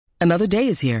Another day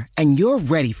is here, and you're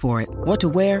ready for it. What to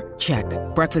wear? Check.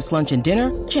 Breakfast, lunch, and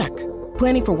dinner? Check.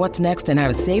 Planning for what's next and how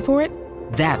to save for it?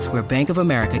 That's where Bank of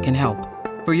America can help.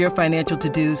 For your financial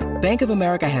to-dos, Bank of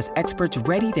America has experts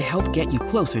ready to help get you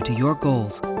closer to your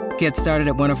goals. Get started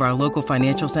at one of our local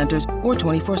financial centers or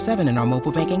 24/7 in our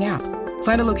mobile banking app.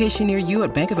 Find a location near you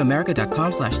at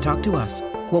bankofamerica.com/talktous.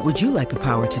 What would you like the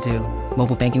power to do?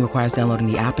 Mobile banking requires downloading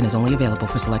the app and is only available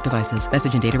for select devices.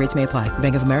 Message and data rates may apply.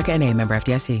 Bank of America N.A., member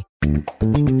FDIC.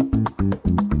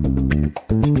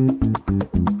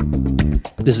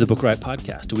 This is the Book Riot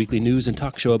Podcast, a weekly news and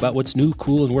talk show about what's new,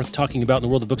 cool, and worth talking about in the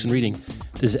world of books and reading.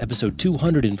 This is episode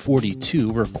 242.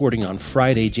 We're recording on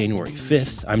Friday, January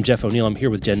 5th. I'm Jeff O'Neill. I'm here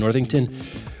with Jen Northington.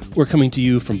 We're coming to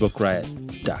you from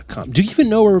BookRiot.com. Do you even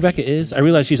know where Rebecca is? I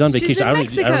realize she's on vacation. I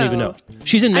don't even know.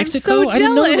 She's in Mexico? I'm so I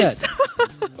didn't know jealous. that.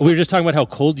 We were just talking about how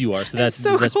cold you are, so that's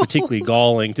particularly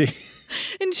galling to.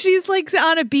 And she's like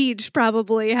on a beach,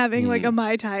 probably having like a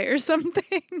Mai Tai or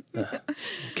something.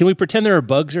 Can we pretend there are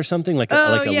bugs or something like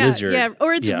a lizard? Yeah,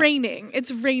 or it's raining.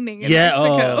 It's raining in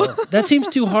Mexico. That seems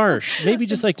too harsh. Maybe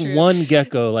just like true. one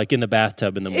gecko like in the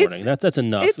bathtub in the morning. That's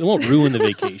enough. It won't ruin the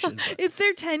vacation. It's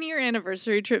their 10-year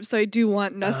anniversary trip, so I do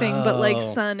want nothing but like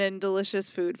sun and delicious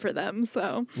food for them.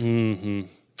 So. Mm-hmm.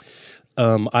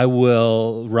 I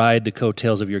will ride the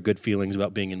coattails of your good feelings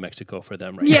about being in Mexico for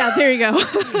them, right? Yeah, there you go.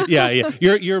 Yeah.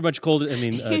 You're much colder. I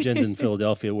mean, Jen's in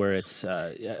Philadelphia, where it's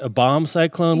a bomb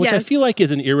cyclone, which I feel like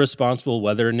is an irresponsible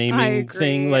weather naming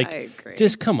thing. Like, I agree.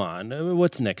 just come on.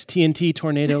 What's next? TNT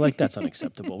tornado? Like, that's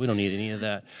unacceptable. We don't need any of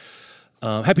that.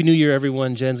 Happy New Year,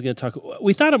 everyone. Jen's going to talk.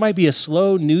 We thought it might be a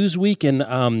slow news week, and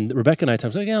Rebecca and I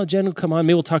talked like, Jen will come on.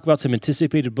 Maybe we'll talk about some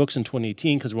anticipated books in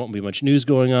 2018 because there won't be much news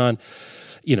going on.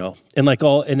 You know, and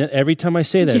every time I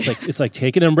say that, it's like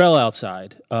take an umbrella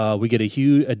outside. We get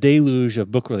a deluge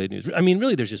of book-related news. I mean,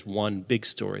 really, there's just one big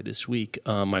story this week: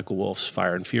 Michael Wolff's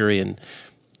Fire and Fury, and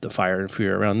the fire and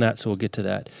fury around that. So we'll get to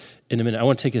that in a minute. I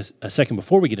want to take a second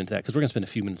before we get into that because we're going to spend a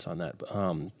few minutes on that.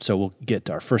 So we'll get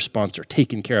our first sponsor,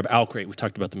 taken care of Alcrate. We've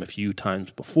talked about them a few times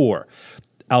before.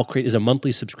 Alcrate is a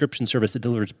monthly subscription service that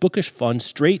delivers bookish fun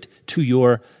straight to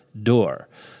your door.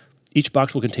 Each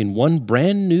box will contain one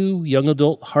brand new young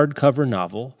adult hardcover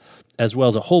novel, as well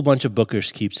as a whole bunch of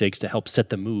bookish keepsakes to help set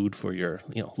the mood for your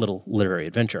little literary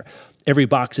adventure. Every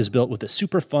box is built with a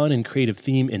super fun and creative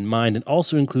theme in mind and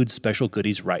also includes special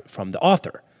goodies right from the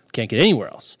author. Can't get anywhere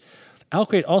else.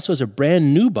 Alcrate also has a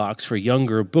brand new box for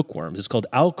younger bookworms. It's called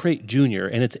Alcrate Junior,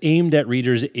 and it's aimed at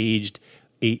readers aged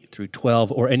 8 through 12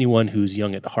 or anyone who's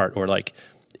young at heart or like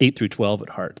 8 through 12 at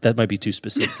heart. That might be too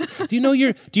specific. Do you know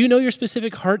your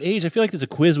specific heart age? I feel like there's a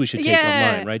quiz we should take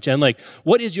online, right, Jen? Like,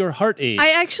 what is your heart age?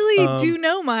 I actually do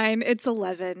know mine. It's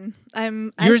 11.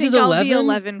 Yours I think is I'll 11? be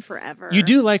 11 forever. You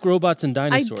do like robots and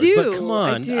dinosaurs. I do. But come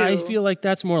on. I do. I feel like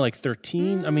that's more like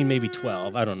 13. I mean, maybe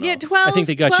 12. I don't know. Yeah, 12. I think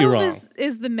they got you wrong.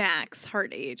 Is the max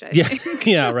heart age, I think.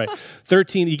 Yeah, right.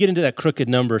 13, you get into that crooked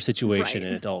number situation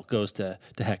and it all goes to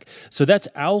heck. So that's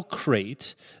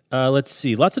Alcrate. Let's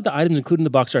see. Lots of the items included in the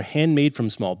box are handmade from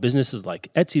small businesses like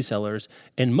Etsy sellers,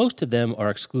 and most of them are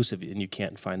exclusive, and you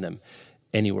can't find them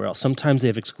anywhere else. Sometimes they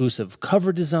have exclusive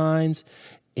cover designs,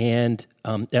 and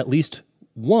at least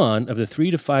one of the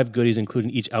 3 to 5 goodies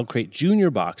included in each Alcrate Junior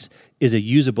box is a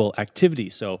usable activity.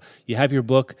 So you have your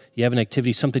book, you have an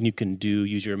activity, something you can do,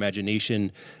 use your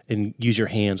imagination, and use your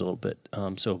hands a little bit.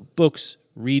 So books,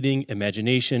 reading,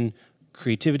 imagination,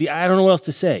 creativity. I don't know what else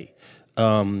to say.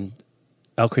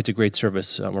 Alcrate's a great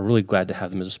service. We're really glad to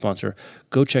have them as a sponsor.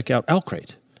 Go check out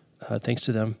Alcrate. Thanks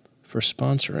to them for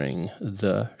sponsoring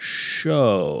the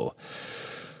show.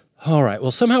 All right.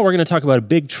 Well, somehow we're going to talk about a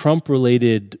big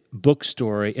Trump-related book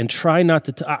story and try not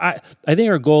to... I think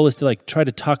our goal is to try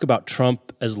to talk about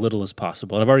Trump as little as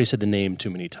possible. And I've already said the name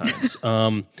too many times.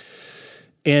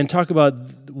 And talk about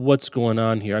what's going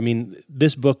on here. I mean,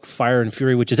 this book, Fire and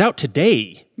Fury, which is out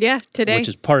today. Yeah, today. Which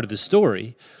is part of the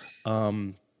story.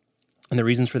 And the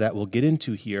reasons for that we'll get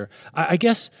into here. I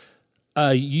guess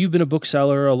you've been a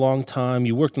bookseller a long time.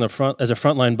 You worked as a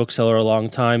frontline bookseller a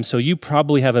long time. So you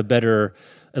probably have a better...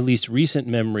 at least recent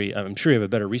memory, I'm sure you have a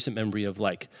better recent memory of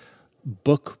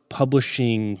book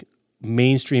publishing,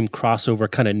 mainstream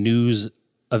crossover kind of news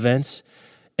events.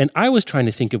 And I was trying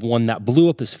to think of one that blew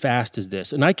up as fast as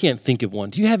this, and I can't think of one.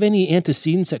 Do you have any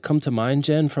antecedents that come to mind,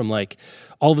 Jen, from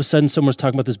all of a sudden someone's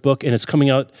talking about this book and it's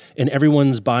coming out and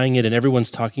everyone's buying it and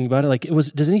everyone's talking about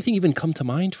it? Does anything even come to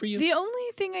mind for you? The only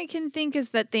thing I can think is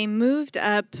that they moved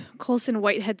up Colson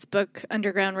Whitehead's book,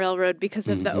 Underground Railroad, because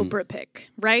of the Oprah pick,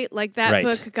 right? That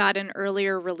book got an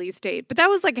earlier release date, but that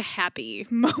was a happy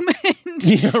moment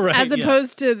as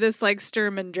opposed to this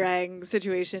Sturm and Drang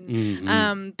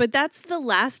situation. But that's the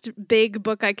last last big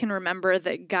book I can remember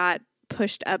that got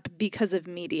pushed up because of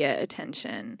media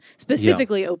attention,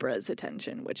 specifically Oprah's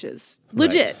attention, which is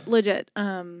legit.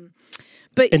 And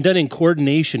done in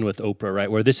coordination with Oprah,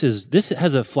 right? Where this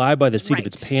has a fly by the seat of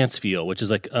its pants feel, which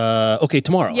is like, okay,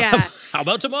 tomorrow. Yeah. How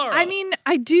about tomorrow? I mean,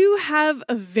 I do have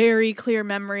a very clear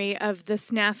memory of the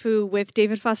snafu with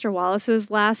David Foster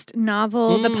Wallace's last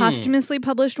novel, the posthumously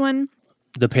published one.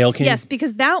 The Pale King? Yes,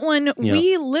 because that one,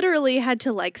 we literally had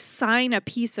to like sign a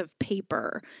piece of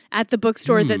paper at the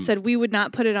bookstore that said we would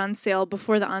not put it on sale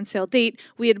before the on sale date.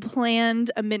 We had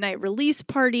planned a midnight release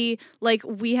party. Like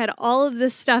we had all of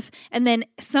this stuff. And then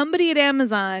somebody at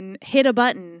Amazon hit a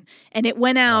button and it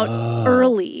went out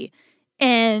early.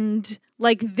 And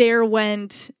like there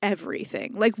went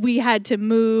everything. Like we had to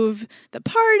move the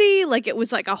party. Like it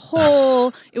was like a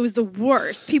whole, it was the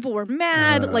worst. People were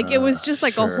mad. Like it was just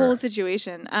like a whole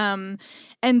situation.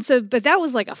 And so, but that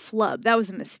was like a flub. That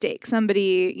was a mistake.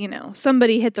 Somebody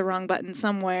hit the wrong button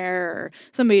somewhere, or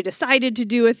somebody decided to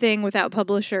do a thing without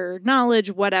publisher knowledge,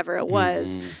 whatever it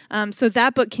was. So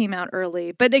that book came out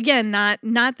early, but again, not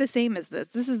the same as this.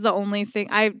 This is the only thing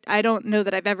I don't know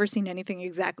that I've ever seen anything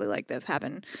exactly like this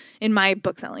happen in my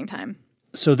book selling time.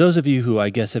 So those of you who I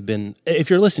guess have been, if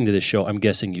you're listening to this show, I'm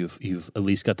guessing you've at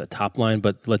least got the top line,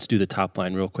 but let's do the top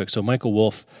line real quick. So Michael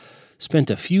Wolff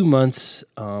spent a few months,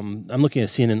 I'm looking at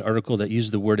a CNN article that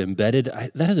used the word embedded.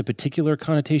 That has a particular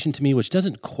connotation to me, which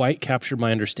doesn't quite capture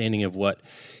my understanding of what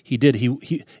he did.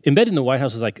 He embedded in the White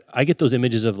House is like, I get those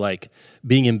images of like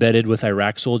being embedded with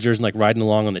Iraq soldiers and like riding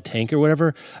along on the tank or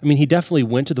whatever. I mean, he definitely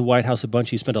went to the White House a bunch.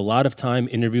 He spent a lot of time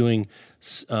interviewing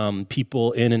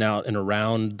people in and out and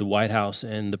around the White House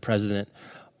and the president.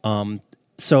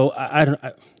 So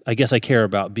I guess I care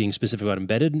about being specific about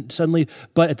embedded suddenly,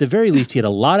 but at the very least, he had a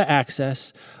lot of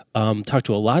access, talked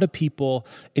to a lot of people,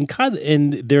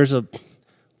 and there's a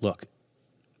look.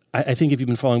 I think if you've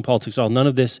been following politics at all, none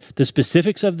of this, the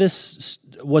specifics of this,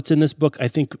 what's in this book, I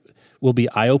think will be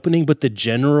eye-opening, but the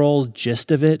general gist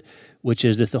of it, which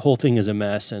is that the whole thing is a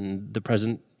mess and the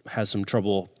president has some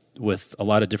trouble with a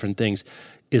lot of different things,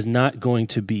 is not going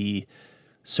to be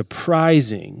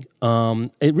surprising.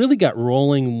 It really got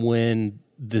rolling when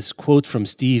this quote from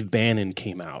Steve Bannon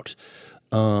came out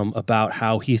about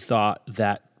how he thought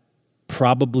that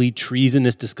probably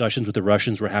treasonous discussions with the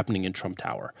Russians were happening in Trump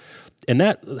Tower. And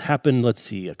that happened, let's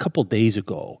see, a couple days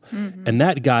ago. Mm-hmm. And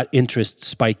that got interest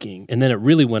spiking. And then it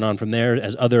really went on from there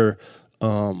as other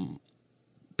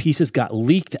pieces got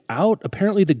leaked out.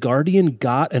 Apparently, The Guardian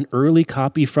got an early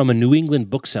copy from a New England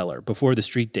bookseller before the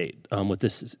street date with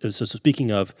this. So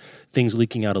speaking of things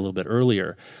leaking out a little bit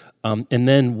earlier. And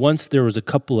then once there was a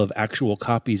couple of actual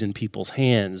copies in people's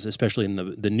hands, especially in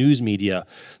the news media,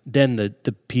 then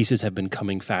the pieces have been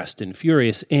coming fast and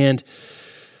furious. And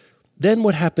then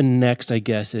what happened next, I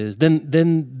guess, is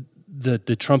then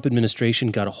the Trump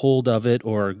administration got a hold of it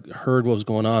or heard what was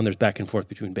going on. There's back and forth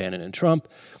between Bannon and Trump.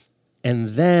 And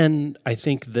then I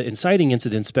think the inciting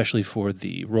incident, especially for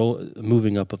the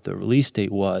moving up of the release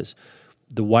date, was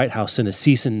the White House sent a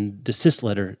cease and desist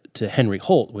letter to Henry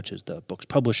Holt, which is the book's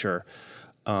publisher,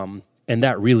 and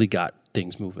that really got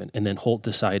things moving. And then Holt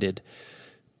decided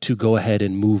to go ahead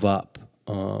and move up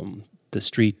the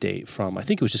street date from, I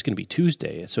think it was just going to be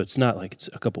Tuesday, so it's not like it's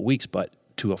a couple weeks, but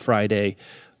to a Friday.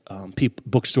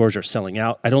 Bookstores are selling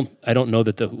out. I don't know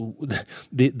that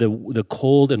the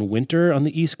cold and winter on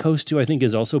the East Coast too, I think,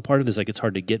 is also part of this. Like it's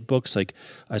hard to get books. Like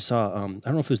I saw, I don't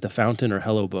know if it was the Fountain or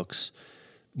Hello Books.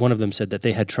 One of them said that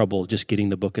they had trouble just getting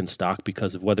the book in stock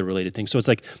because of weather-related things. So it's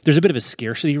like there's a bit of a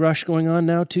scarcity rush going on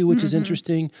now too, which is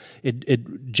interesting.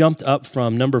 It jumped up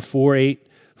from number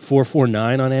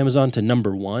 48449 on Amazon to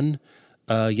number 1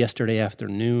 yesterday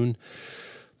afternoon.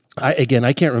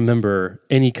 I can't remember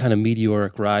any kind of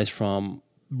meteoric rise from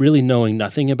really knowing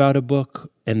nothing about a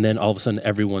book, and then all of a sudden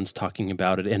everyone's talking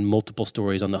about it, and multiple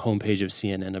stories on the homepage of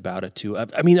CNN about it too.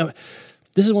 I mean,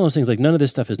 this is one of those things, like none of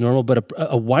this stuff is normal, but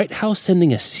a White House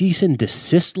sending a cease and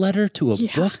desist letter to a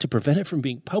book to prevent it from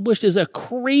being published is a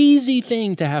crazy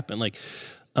thing to happen. Like,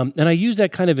 and I use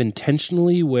that kind of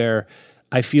intentionally where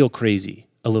I feel crazy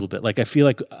a little bit. Like I feel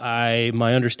like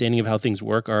my understanding of how things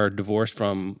work are divorced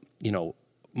from,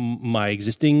 my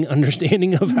existing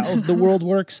understanding of how the world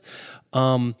works.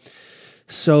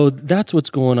 So that's what's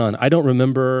going on. I don't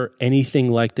remember anything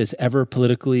like this ever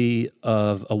politically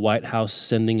of a White House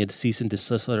sending a cease and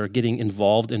desist letter, getting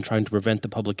involved in trying to prevent the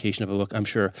publication of a book. I'm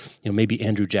sure, maybe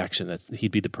Andrew Jackson,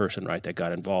 he'd be the person, right, that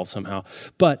got involved somehow.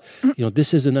 But,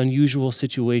 this is an unusual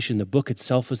situation. The book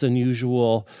itself is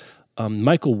unusual.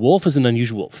 Michael Wolff is an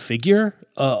unusual figure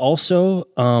also.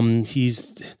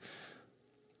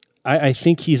 I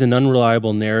think he's an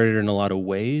unreliable narrator in a lot of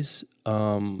ways.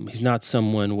 He's not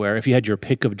someone where if you had your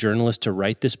pick of journalists to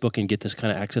write this book and get this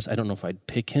kind of access, I don't know if I'd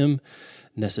pick him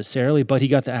necessarily, but he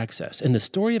got the access. And the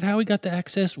story of how he got the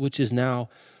access, which is now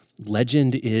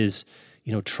legend, is,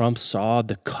 Trump saw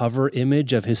the cover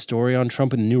image of his story on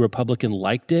Trump and the New Republican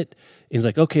liked it. And he's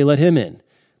like, okay, let him in.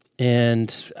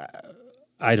 And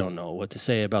I don't know what to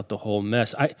say about the whole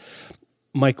mess.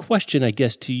 My question, I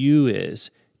guess, to you is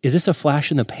this a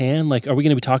flash in the pan? Like, are we going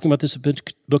to be talking about this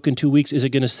book in 2 weeks? Is it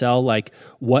going to sell like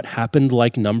what happened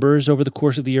like numbers over the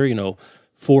course of the year,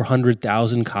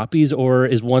 400,000 copies? Or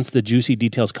is once the juicy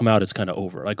details come out, it's kind of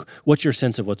over? Like, what's your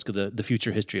sense of what's the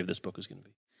future history of this book is going to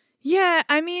be? Yeah,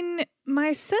 I mean,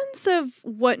 my sense of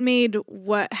what made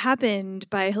what happened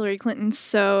by Hillary Clinton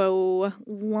so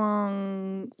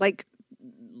long, like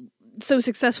so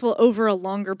successful over a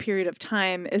longer period of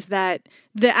time is that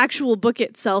the actual book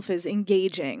itself is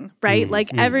engaging, right?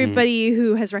 Like everybody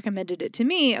who has recommended it to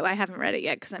me, I haven't read it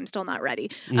yet because I'm still not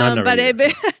ready. But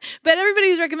everybody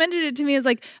who's recommended it to me is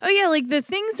like, oh yeah, like the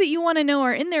things that you want to know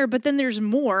are in there, but then there's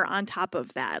more on top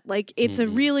of that. Like it's a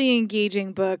really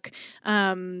engaging book,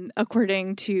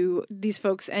 according to these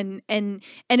folks, and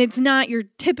it's not your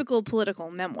typical political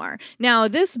memoir. Now,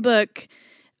 this book,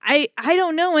 I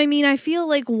don't know. I mean, I feel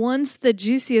like once the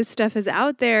juiciest stuff is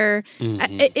out there,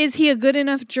 is he a good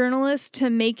enough journalist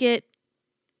to make it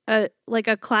like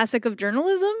a classic of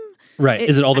journalism? Right.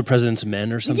 Is it All the President's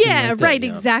Men or something? Yeah, like that? Right.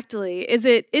 Yeah. Exactly. Is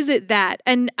it that?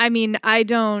 And I mean, I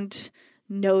don't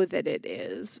know that it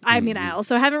is. I mean, I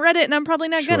also haven't read it, and I'm probably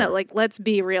not gonna. Like, let's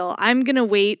be real. I'm gonna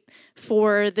wait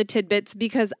for the tidbits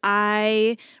because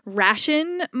I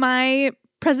ration my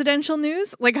presidential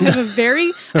news. Like I have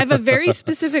a very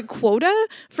specific quota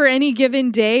for any given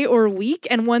day or week,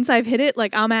 and once I've hit it,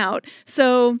 like I'm out.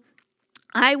 So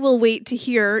I will wait to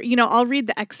hear, I'll read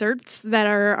the excerpts that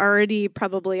are already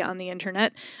probably on the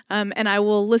internet, and I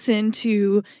will listen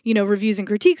to, reviews and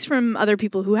critiques from other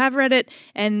people who have read it,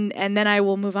 and then I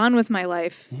will move on with my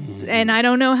life. And I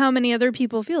don't know how many other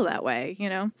people feel that way,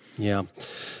 Yeah,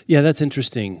 that's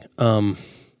interesting.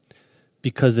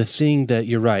 Because the thing that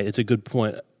you're right, it's a good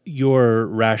point. Your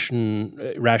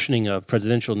rationing of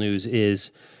presidential news is,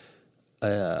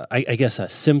 I guess, a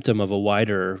symptom of a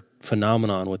wider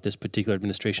phenomenon with this particular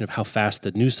administration of how fast the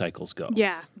news cycles go.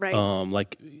 Yeah, right.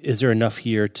 Like, is there enough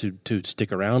here to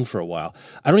stick around for a while?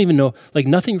 I don't even know. Like,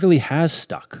 nothing really has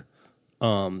stuck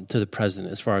to the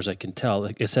president, as far as I can tell,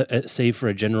 like, save for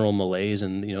a general malaise,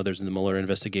 and there's the Mueller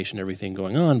investigation, everything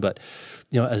going on. But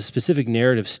a specific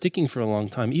narrative sticking for a long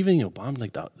time, even Obama,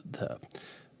 like the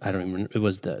I don't even. It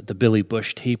was the Billy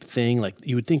Bush tape thing. Like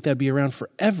you would think that'd be around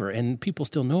forever, and people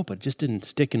still know, but it just didn't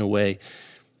stick in a way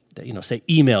that say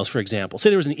emails, for example. Say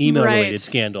there was an email related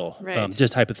scandal,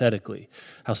 just hypothetically,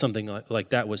 how something like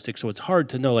that would stick. So it's hard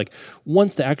to know. Like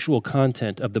once the actual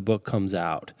content of the book comes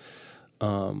out.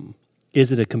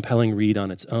 Is it a compelling read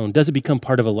on its own? Does it become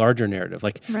part of a larger narrative?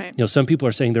 Like, some people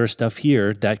are saying there is stuff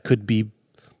here that could be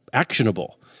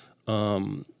actionable.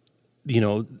 The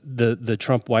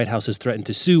Trump White House has threatened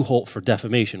to sue Holt for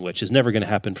defamation, which is never going to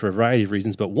happen for a variety of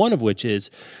reasons, but one of which is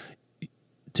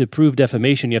to prove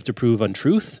defamation, you have to prove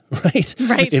untruth,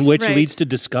 right? In which leads to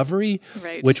discovery,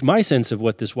 which my sense of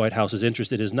what this White House is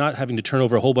interested in is not having to turn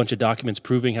over a whole bunch of documents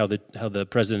proving how the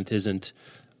president isn't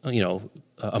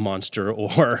a monster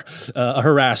or a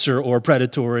harasser or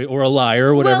predatory or a liar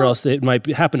or whatever else that might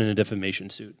happen in a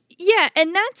defamation suit. Yeah,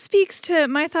 and that speaks to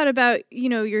my thought about,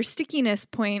 your stickiness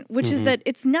point, which is that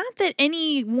it's not that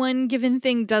any one given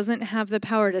thing doesn't have the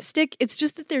power to stick. It's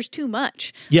just that there's too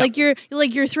much. Yeah.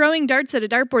 Like you're throwing darts at a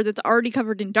dartboard that's already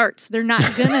covered in darts. They're not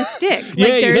gonna stick. Like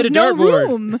there's no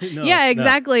room. No,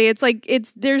 exactly. No. It's like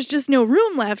there's just no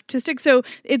room left to stick. So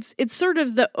it's sort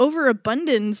of the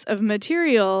overabundance of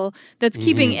material that's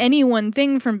keeping any one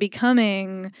thing from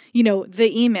becoming, the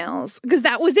emails. Because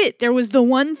that was it. There was the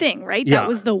one thing, right? Yeah. That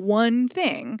was the one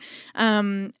thing.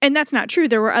 And that's not true.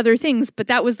 There were other things, but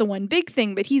that was the one big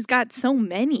thing. But he's got so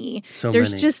many.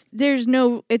 There's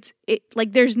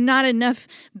not enough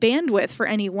bandwidth for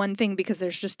any one thing because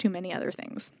there's just too many other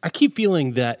things. I keep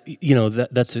feeling that,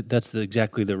 that's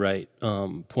exactly the right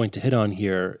point to hit on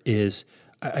here is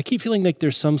I keep feeling like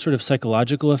there's some sort of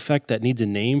psychological effect that needs a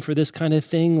name for this kind of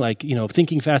thing. Like,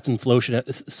 thinking fast and slow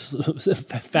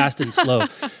fast and slow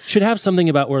should have something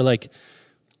about where like,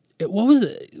 what was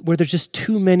it? Where there's just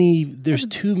too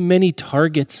many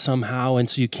targets somehow, and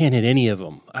so you can't hit any of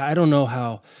them. I don't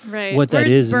know what that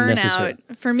is necessarily.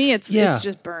 For me, it's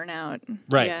just burnout.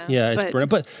 Right? Yeah, it's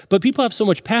burnout. But people have so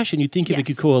much passion. You'd think if it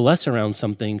could coalesce around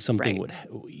something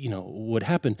would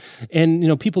happen.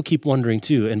 And people keep wondering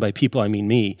too, and by people I mean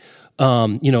me.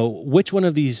 Which one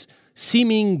of these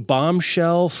seeming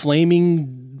bombshell,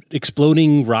 flaming,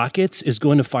 exploding rockets is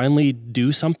going to finally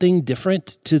do something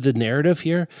different to the narrative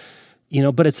here?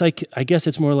 But it's like, I guess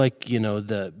it's more like,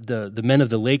 the men of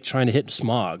the lake trying to hit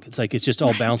smog. It's like it's just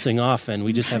all bouncing off, and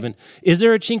we just haven't. Is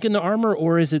there a chink in the armor,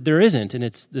 or is it there isn't? And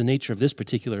it's the nature of this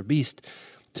particular beast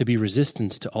to be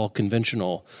resistant to all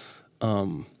conventional,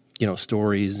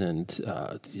 stories and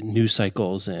news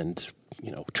cycles and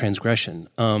transgression.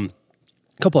 A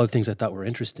couple other things I thought were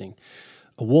interesting.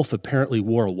 Wolf apparently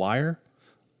wore a wire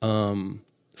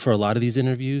for a lot of these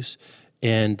interviews,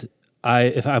 and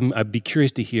I'd be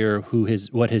curious to hear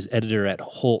what his editor at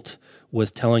Holt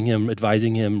was telling him,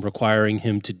 advising him, requiring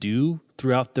him to do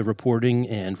throughout the reporting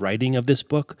and writing of this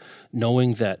book,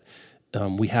 knowing that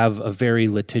we have a very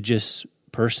litigious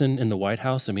person in the White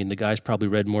House. I mean, the guy's probably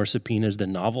read more subpoenas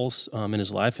than novels in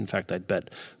his life. In fact, I'd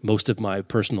bet most of my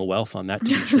personal wealth on that to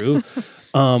be true.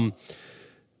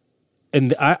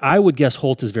 And I would guess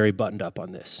Holt is very buttoned up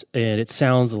on this. And it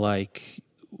sounds like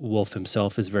Wolf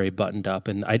himself is very buttoned up.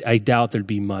 And I doubt there'd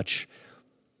be much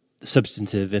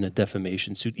substantive in a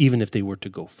defamation suit, even if they were to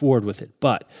go forward with it.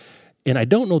 And I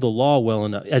don't know the law well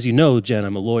enough. As you know, Jen,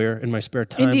 I'm a lawyer in my spare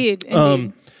time. Indeed.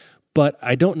 But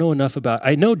I don't know enough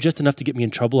I know just enough to get me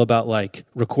in trouble about like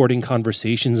recording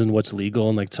conversations and what's legal.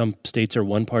 And like some states are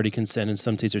one-party consent and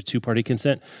some states are two-party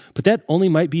consent. But that only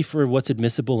might be for what's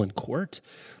admissible in court.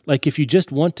 Like if you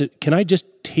just want to, can I just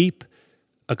tape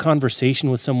a conversation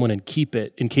with someone and keep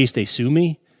it in case they sue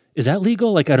me? Is that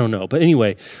legal? Like, I don't know. But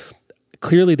anyway,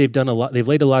 clearly they've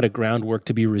laid a lot of groundwork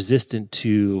to be resistant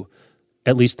to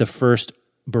at least the first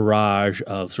barrage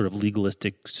of sort of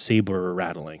legalistic saber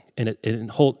rattling.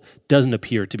 And Holt doesn't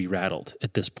appear to be rattled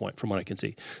at this point, from what I can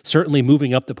see. Certainly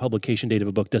moving up the publication date of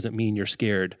a book doesn't mean you're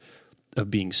scared of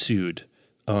being sued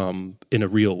in a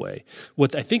real way.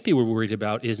 What I think they were worried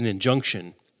about is an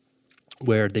injunction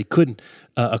where they couldn't,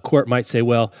 a court might say,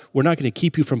 well, we're not going to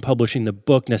keep you from publishing the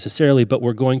book necessarily, but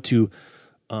we're going to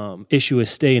issue a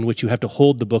stay in which you have to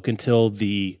hold the book until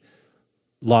the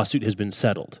lawsuit has been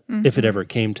settled, if it ever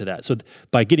came to that. So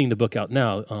by getting the book out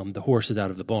now, the horse is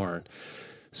out of the barn.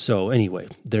 So anyway,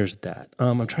 there's that.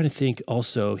 I'm trying to think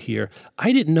also here.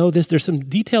 I didn't know this. There's some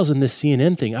details in this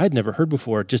CNN thing I'd never heard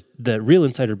before, just the real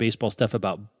insider baseball stuff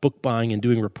about book buying and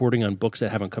doing reporting on books that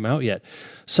haven't come out yet.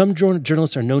 Some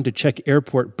journalists are known to check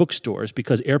airport bookstores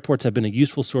because airports have been a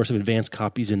useful source of advanced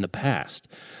copies in the past.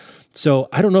 So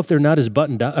I don't know if they're not as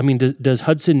buttoned up. I mean, does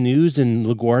Hudson News and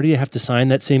LaGuardia have to sign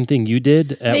that same thing you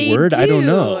did at Word? I don't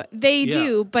know. They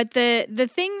do. But the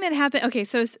thing that happened, okay,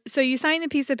 so you sign the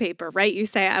piece of paper, right? You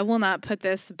say, I will not put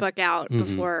this book out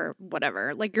before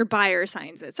whatever. Like your buyer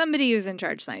signs it. Somebody who's in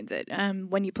charge signs it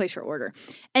when you place your order.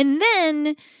 And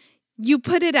then you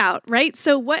put it out, right?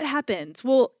 So what happens?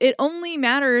 Well, it only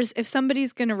matters if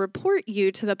somebody's going to report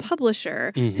you to the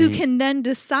publisher who can then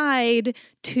decide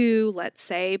to, let's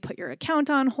say, put your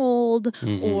account on hold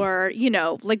or,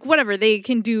 like whatever. They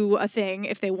can do a thing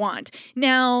if they want.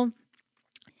 Now,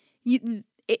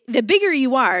 the bigger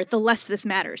you are, the less this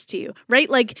matters to you,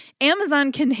 right? Like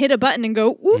Amazon can hit a button and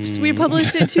go, oops, we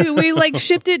published it we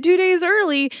shipped it 2 days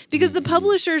early, because the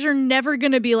publishers are never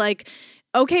going to be like,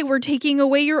 okay, we're taking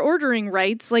away your ordering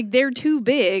rights. Like they're too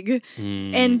big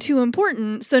and too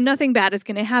important, so nothing bad is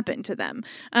going to happen to them.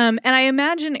 And I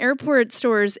imagine airport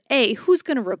stores, A, who's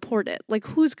going to report it? Like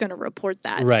who's going to report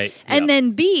that? Right. And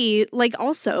then B, like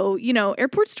also,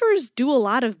 airport stores do a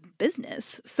lot of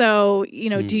business. So,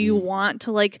 do you want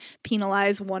to like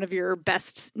penalize one of your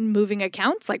best moving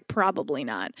accounts? Like probably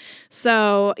not.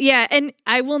 So yeah, and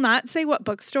I will not say what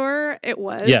bookstore it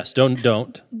was. Yes,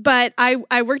 don't. But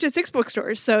I worked at 6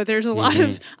 bookstores, so there's a lot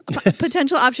of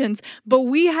potential options. But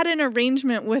we had an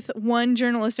arrangement with one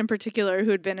journalist in particular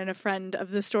who had been a friend of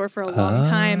the store for a long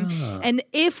time. And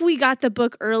if we got the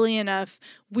book early enough,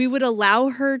 we would allow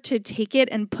her to take it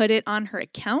and put it on her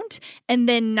account and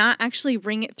then not actually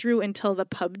ring it through until the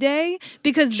pub day,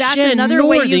 because that's another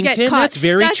way you get caught. That's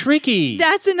very tricky.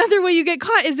 That's another way you get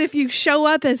caught, is if you show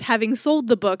up as having sold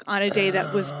the book on a day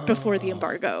that was before the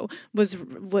embargo was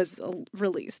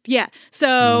released. Yeah.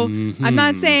 So I'm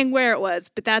not saying where it was,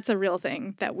 but that's a real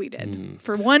thing that we did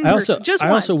for one person. Just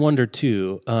one. I also wonder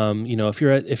too,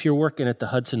 if you're working at the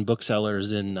Hudson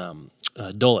Booksellers in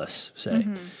Dulles, say,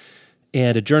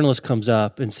 and a journalist comes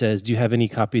up and says, do you have any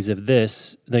copies of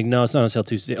this? Like, no, it's not on sale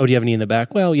Tuesday. Oh, do you have any in the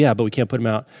back? Well, yeah, but we can't put them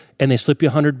out. And they slip you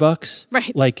 $100.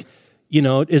 Right. Like,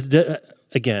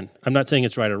 again, I'm not saying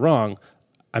it's right or wrong.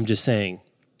 I'm just saying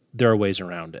there are ways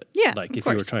around it. Yeah, like if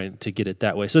you were trying to get it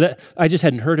that way. So that I just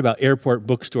hadn't heard about airport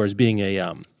bookstores being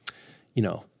a,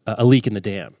 a leak in the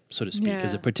dam, so to speak,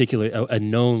 as a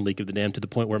known leak of the dam, to the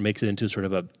point where it makes it into sort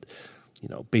of a,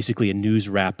 basically a news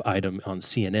wrap item on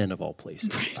CNN of all places.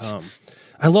 Right.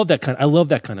 I love that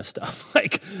kind of stuff.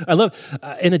 Like, I love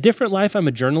in a different life, I'm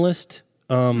a journalist.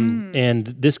 And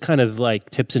this kind of like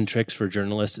tips and tricks for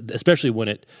journalists, especially when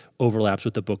it overlaps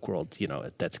with the book world,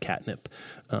 that's catnip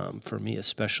for me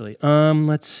especially.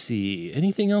 Let's see.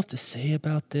 Anything else to say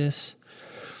about this?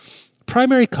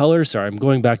 Primary colors. Sorry, I'm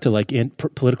going back to like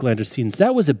political antecedents.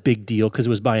 That was a big deal because it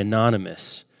was by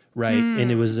anonymous, right?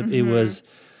 And it was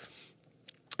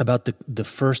about the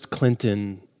first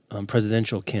Clinton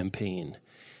presidential campaign.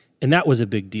 And that was a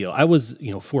big deal. I was,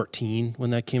 14 when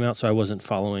that came out, so I wasn't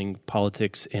following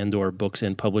politics and or books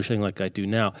and publishing like I do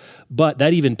now. But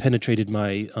that even penetrated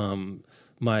my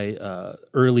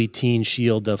early teen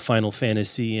shield of Final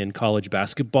Fantasy and college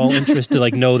basketball interest to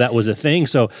like know that was a thing.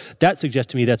 So that suggests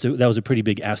to me that was a pretty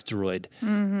big asteroid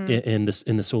in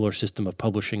the solar system of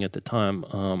publishing at the time.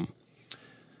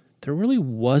 There really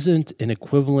wasn't an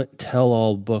equivalent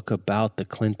tell-all book about the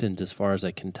Clintons, as far as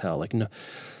I can tell.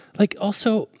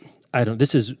 Also,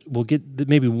 we'll get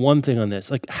maybe one thing on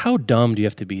this. Like, how dumb do you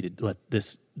have to be to let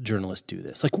this journalist do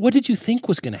this? Like, what did you think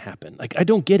was going to happen? Like, I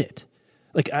don't get it.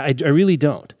 Like, I really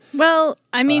don't. Well,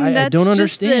 I mean, that's I don't just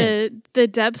understand. the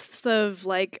depths of,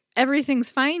 like,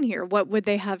 everything's fine here. What would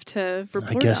they have to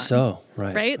report on? I guess so,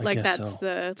 right. Right?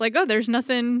 There's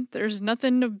nothing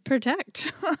to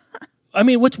protect. I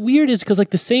mean, what's weird is because, like,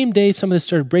 the same day some of this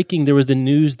started breaking, there was the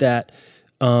news that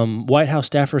White House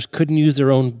staffers couldn't use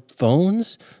their own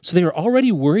phones. So they were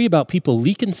already worried about people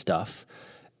leaking stuff.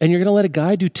 And you're going to let a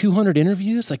guy do 200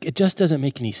 interviews? Like, it just doesn't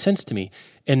make any sense to me.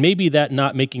 And maybe that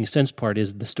not making sense part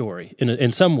is the story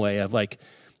in some way of like,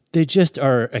 they just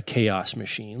are a chaos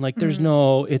machine. Like, there's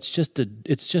it's just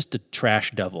a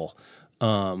trash devil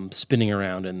spinning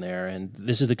around in there. And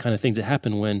this is the kind of things that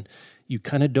happen when you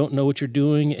kind of don't know what you're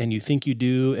doing and you think you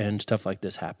do, and stuff like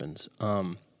this happens.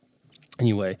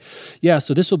 Anyway, yeah,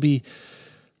 so this will be,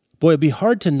 it'd be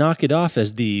hard to knock it off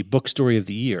as the book story of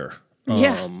the year.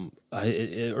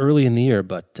 Early in the year,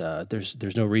 but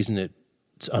there's no reason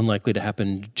it's unlikely to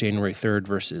happen January 3rd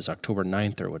versus October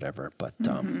 9th or whatever. But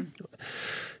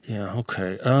yeah,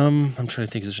 okay. I'm trying to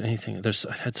think if there's anything.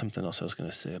 I had something else I was going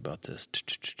to say about this.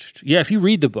 Yeah, if you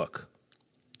read the book,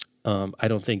 I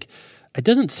don't think... It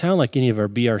doesn't sound like any of our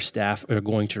BR staff are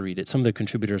going to read it. Some of the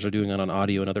contributors are doing it on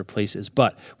audio in other places.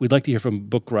 But we'd like to hear from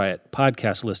Book Riot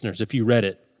podcast listeners. If you read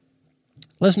it,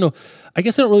 let us know. I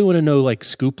guess I don't really want to know like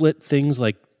scooplet things,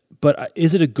 like, but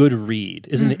is it a good read?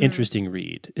 Is it an interesting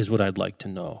read? Is what I'd like to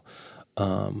know.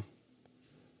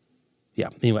 Yeah.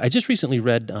 Anyway, I just recently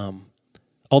read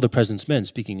All the President's Men.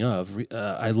 Speaking of,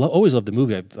 I always love the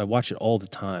movie. I watch it all the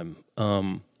time.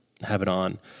 Have it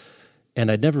on. And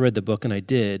I'd never read the book, and I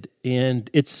did, and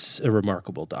it's a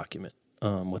remarkable document,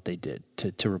 what they did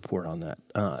to report on that.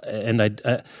 And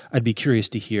I'd be curious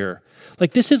to hear.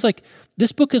 Like, this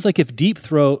book is like if Deep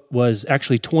Throat was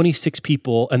actually 26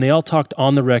 people, and they all talked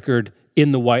on the record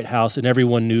in the White House, and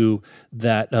everyone knew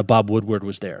that Bob Woodward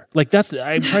was there. Like,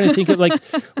 I'm trying to think of like,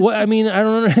 what I mean, I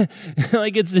don't know,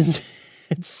 like it's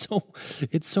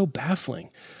so baffling.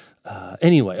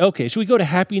 Anyway, okay, should we go to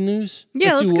happy news?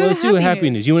 Yeah, let's do a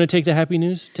happy news. You want to take the happy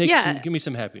news? Give me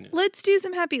some happy news. Let's do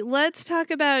some happy. Let's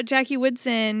talk about Jackie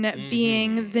Woodson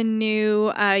being the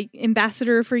new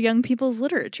ambassador for young people's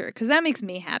literature, because that makes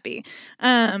me happy.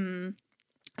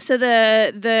 So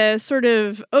the sort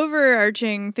of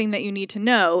overarching thing that you need to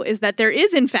know is that there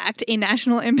is, in fact, a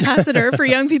national ambassador for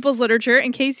young people's literature,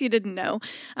 in case you didn't know.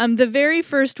 The very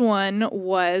first one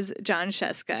was Jon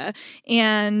Scieszka,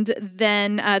 and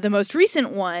then the most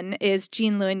recent one is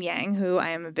Gene Luen Yang, who I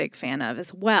am a big fan of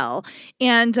as well.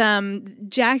 And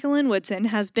Jacqueline Woodson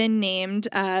has been named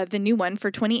the new one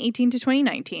for 2018 to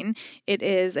 2019. It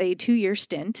is a 2-year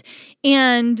stint,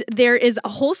 and there is a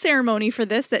whole ceremony for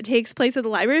this that takes place at the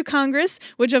Library of Congress,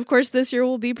 which of course this year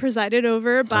will be presided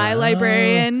over by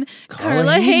librarian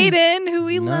Carla Hayden, who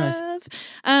we love.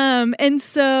 And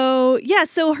so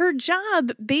her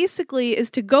job basically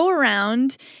is to go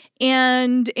around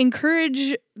and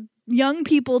encourage young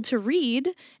people to read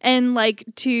and like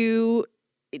to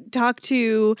talk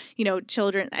to,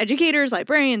 children, educators,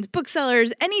 librarians,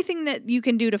 booksellers, anything that you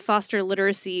can do to foster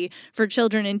literacy for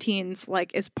children and teens,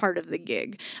 like, is part of the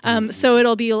gig. So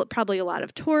it'll be probably a lot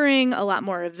of touring, a lot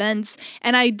more events.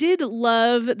 And I did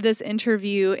love this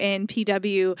interview in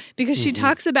PW because she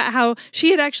talks about how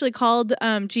she had actually called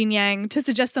Gene Yang to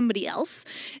suggest somebody else.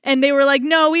 And they were like,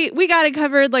 no, we got it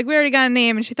covered. Like, we already got a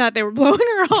name. And she thought they were blowing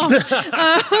her off.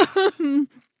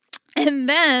 And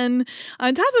then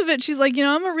on top of it, she's like,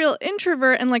 I'm a real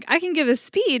introvert and like I can give a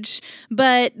speech,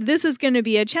 but this is going to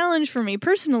be a challenge for me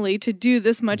personally to do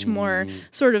this much more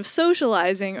sort of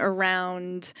socializing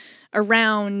around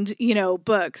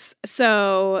books.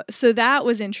 So that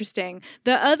was interesting.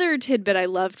 The other tidbit I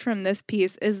loved from this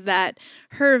piece is that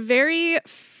her very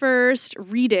first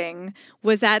reading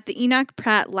was at the Enoch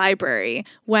Pratt Library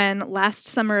when Last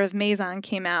Summer of Maison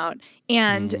came out,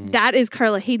 and that is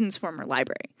Carla Hayden's former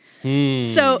library.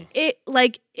 So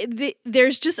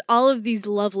there's just all of these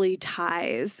lovely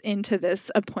ties into this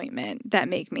appointment that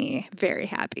make me very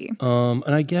happy. And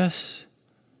I guess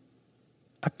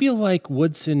I feel like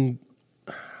Woodson,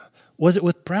 was it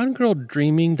with Brown Girl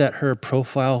Dreaming that her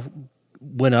profile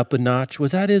went up a notch?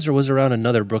 Was that his, or was it around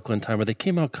another Brooklyn time where they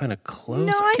came out kind of close?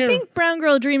 No, I think Brown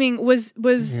Girl Dreaming was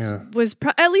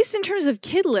at least in terms of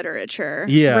kid literature,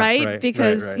 right?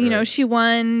 Because she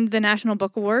won the National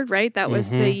Book Award, right? That was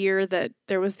the year that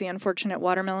there was the unfortunate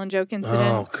watermelon joke incident.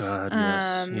 Oh God,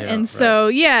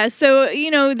 yes. So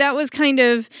that was kind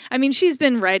of. I mean, she's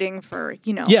been writing for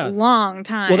a long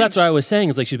time. Well, that's what I was saying.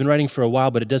 It's like she's been writing for a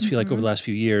while, but it does feel like over the last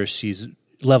few years she's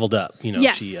leveled up,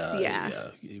 Yes, she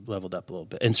leveled up a little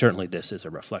bit, and certainly this is a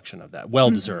reflection of that. Well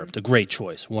deserved, a great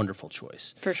choice, wonderful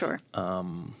choice for sure.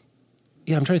 I'm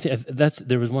trying to think.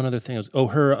 There was one other thing.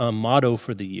 Her motto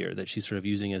for the year that she's sort of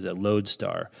using as a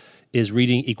lodestar is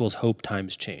 "Reading equals hope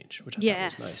times change," which I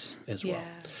thought was nice as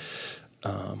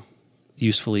well.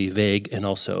 Usefully vague and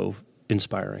also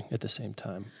inspiring at the same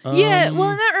time. And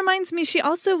that reminds me, she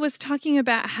also was talking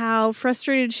about how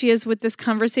frustrated she is with this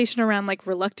conversation around like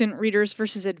reluctant readers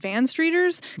versus advanced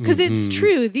readers, because it's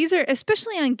true. These are,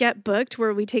 especially on Get Booked,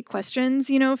 where we take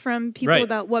questions, from people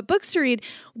about what books to read.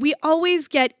 We always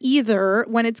get either,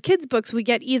 when it's kids' books, we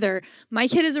get either, my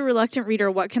kid is a reluctant reader,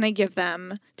 what can I give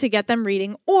them to get them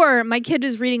reading? Or my kid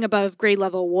is reading above grade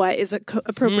level, what is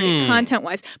appropriate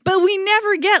content-wise? But we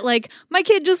never get like, my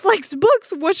kid just likes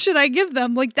books, what should I give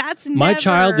them? Like, that's never... My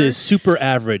child is super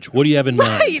average. What do you have in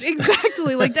mind? Right,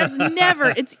 exactly. Like, that's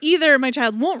never... It's either my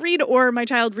child won't read or my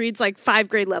child reads like 5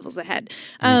 grade levels ahead,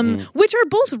 which are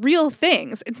both real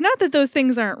things. It's not that those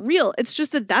things aren't real. It's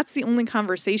just that that's the only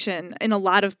conversation in a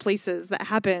lot of places that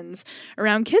happens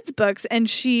around kids' books. And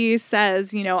she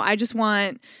says, I just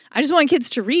want kids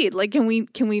to read. Like, can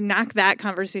we knock that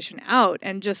conversation out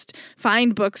and just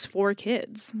find books for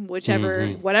kids,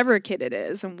 whatever kid it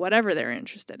is and whatever they're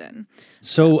interested in.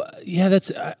 So,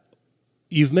 that's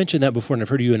you've mentioned that before, and I've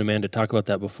heard you and Amanda talk about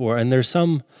that before. And there's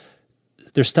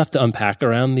stuff to unpack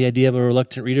around the idea of a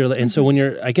reluctant reader. And so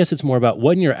I guess it's more about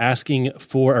when you're asking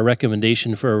for a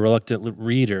recommendation for a reluctant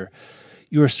reader,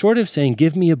 you're sort of saying,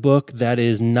 give me a book that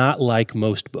is not like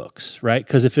most books, right?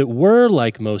 Because if it were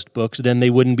like most books, then they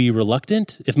wouldn't be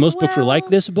reluctant. If most books were like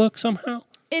this book somehow.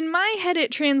 In my head,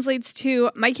 it translates to,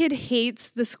 my kid hates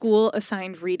the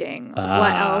school-assigned reading.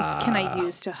 What else can I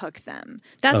use to hook them?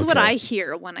 That's what I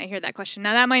hear when I hear that question.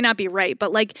 Now, that might not be right,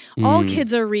 but like all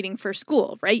kids are reading for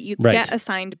school, right? You get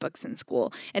assigned books in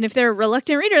school. And if they're a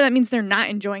reluctant reader, that means they're not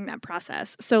enjoying that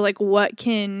process. So like, what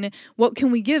can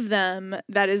we give them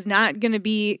that is not going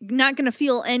to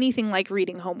feel anything like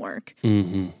reading homework?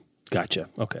 Mm-hmm. Gotcha.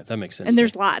 Okay, that makes sense. And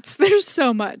there's lots. There's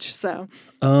so much. So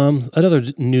another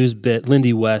news bit,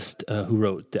 Lindy West, who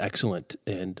wrote The Excellent,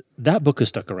 and that book has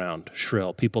stuck around,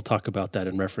 Shrill. People talk about that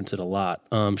and reference it a lot.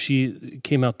 She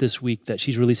came out this week that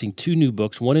she's releasing 2 new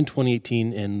books, one in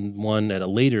 2018 and one at a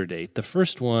later date. The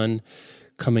first one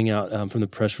coming out from the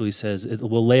press release says it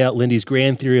will lay out Lindy's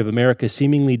grand theory of America's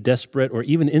seemingly desperate or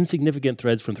even insignificant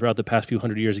threads from throughout the past few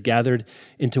hundred years gathered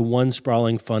into one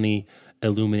sprawling, funny,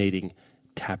 illuminating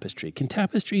tapestry. Can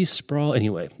tapestries sprawl?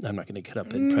 Anyway, I'm not going to get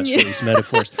up in press release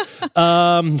metaphors.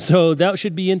 So that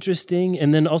should be interesting.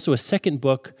 And then also a second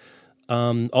book,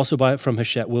 also from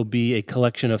Hachette, will be a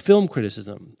collection of film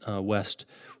criticism. West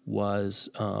was,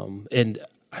 and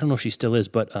I don't know if she still is,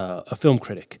 but a film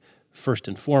critic first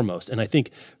and foremost. And I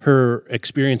think her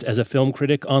experience as a film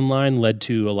critic online led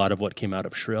to a lot of what came out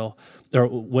of Shrill, or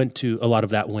a lot of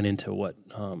that went into what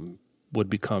would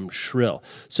become Shrill.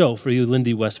 So for you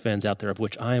Lindy West fans out there, of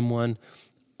which I am one,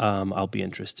 I'll be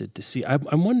interested to see.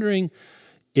 I'm wondering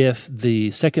if the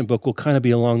second book will kind of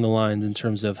be along the lines in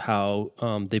terms of how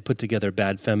they put together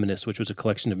Bad Feminist, which was a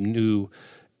collection of new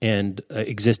and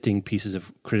existing pieces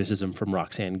of criticism from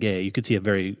Roxane Gay. You could see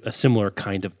a similar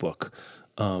kind of book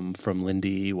from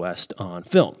Lindy West on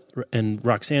film. And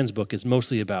Roxane's book is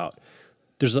mostly about,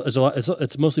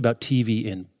 it's mostly about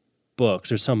TV and books.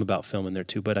 There's some about film in there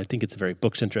too, but I think it's very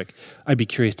book-centric. I'd be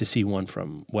curious to see one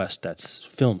from West that's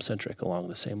film-centric along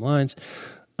the same lines.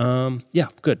 Yeah,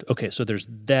 good. Okay, so there's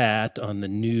that on the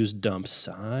news dump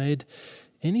side.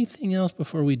 Anything else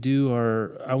before we do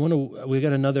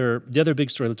the other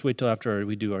big story. Let's wait till after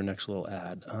we do our next little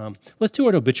ad. Let's do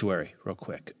an obituary real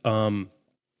quick.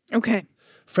 Okay.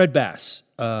 Fred Bass,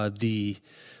 the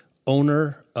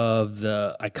owner of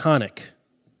the iconic,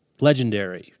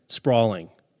 legendary, sprawling,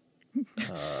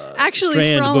 actually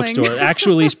Strand sprawling bookstore,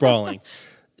 actually sprawling,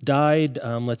 died,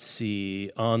 let's see,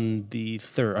 on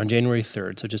January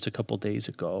 3rd, so just a couple days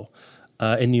ago,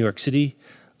 in New York City.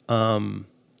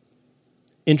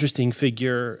 Interesting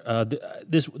figure.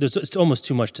 It's almost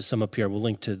too much to sum up here. We'll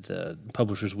link to the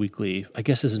Publishers Weekly. I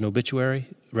guess as an obituary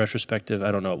retrospective.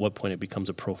 I don't know at what point it becomes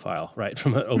a profile, right?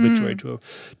 From an obituary to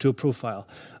a profile.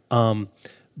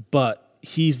 But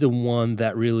he's the one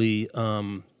that really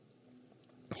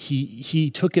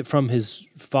he took it from his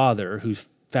father, who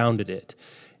founded it,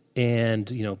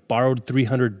 and borrowed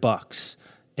 $300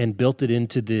 and built it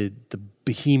into the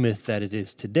behemoth that it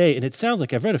is today. And it sounds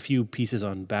like, I've read a few pieces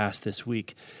on Bass this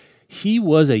week, he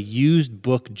was a used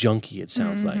book junkie, it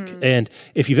sounds like. And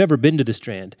if you've ever been to the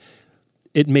Strand,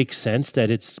 it makes sense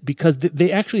that it's because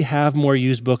they actually have more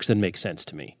used books than makes sense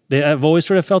to me. I've always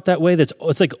sort of felt that way.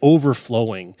 It's like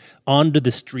overflowing onto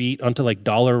the street, onto like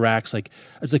dollar racks. Like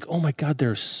it's like, oh my God,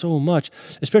 there's so much.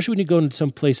 Especially when you go into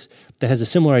some place that has a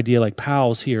similar idea, like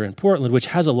Powell's here in Portland, which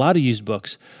has a lot of used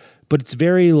books, but it's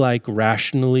very like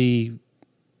rationally,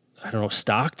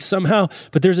 stocked somehow.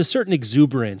 But there's a certain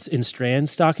exuberance in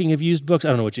Strand's stocking of used books. I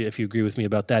don't know if you agree with me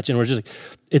about that, Jen. We're just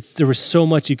like, there was so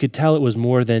much, you could tell it was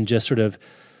more than just sort of,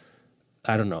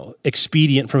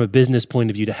 expedient from a business point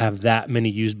of view to have that many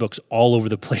used books all over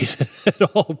the place at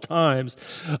all times.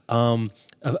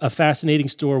 A fascinating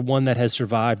store, one that has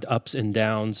survived ups and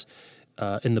downs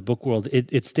in the book world.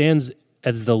 It stands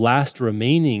as the last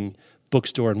remaining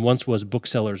bookstore, and once was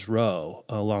Booksellers Row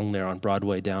along there on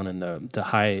Broadway, down in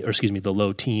the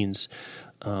low teens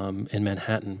in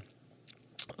Manhattan.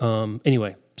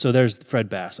 Anyway, so there's Fred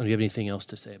Bass. Do you have anything else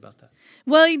to say about that?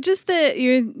 Well, just that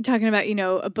you're talking about,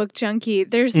 a book junkie.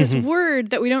 There's this word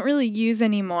that we don't really use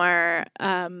anymore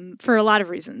for a lot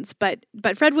of reasons, but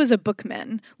Fred was a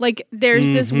bookman. Like, there's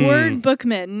this word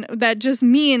bookman that just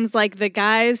means like the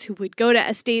guys who would go to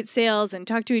estate sales and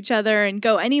talk to each other and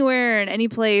go anywhere and any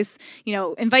place,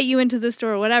 invite you into the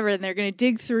store or whatever, and they're going to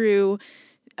dig through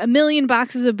a million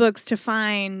boxes of books to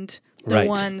find the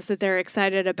ones that they're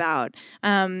excited about.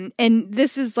 And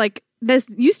this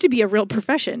used to be a real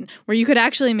profession where you could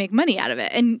actually make money out of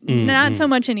it, and not so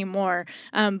much anymore.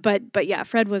 But yeah,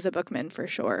 Fred was a bookman for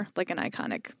sure, like an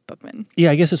iconic bookman. Yeah,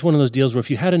 I guess it's one of those deals where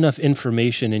if you had enough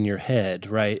information in your head,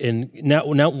 right? And now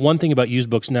one thing about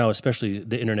used books now, especially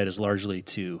the internet, is largely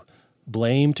to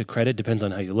blame, to credit, depends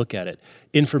on how you look at it.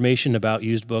 Information about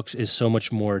used books is so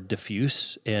much more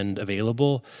diffuse and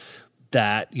available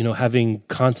that, having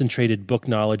concentrated book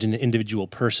knowledge in an individual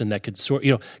person that could sort,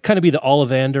 kind of be the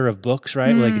Ollivander of books,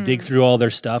 right? Like dig through all their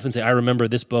stuff and say, I remember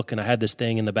this book and I had this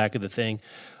thing in the back of the thing.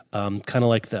 Kind of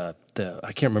like the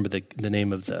I can't remember the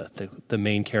name of the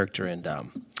main character in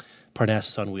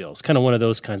Parnassus on Wheels. Kind of one of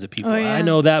those kinds of people. Oh, yeah. I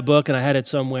know that book and I had it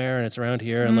somewhere and it's around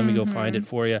here and let me go find it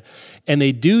for you. And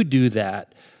they do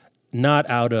that not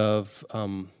out of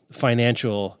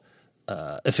financial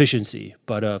efficiency,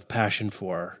 but of passion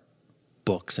for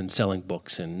books and selling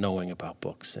books and knowing about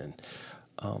books, and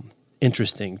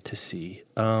interesting to see.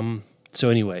 So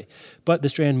anyway, but the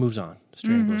Strand moves on. The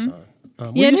Strand goes on.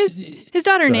 And his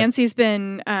daughter Nancy's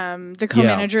been the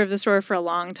co-manager of the store for a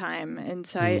long time, and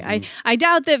so I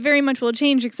doubt that very much will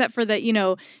change, except for that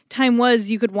time was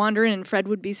you could wander in and Fred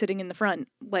would be sitting in the front,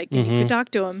 like you could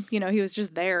talk to him. He was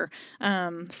just there.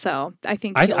 So I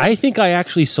think I think I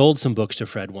actually sold some books to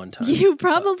Fred one time. You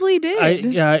probably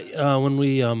did.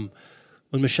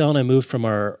 When Michelle and I moved from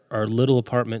our little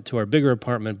apartment to our bigger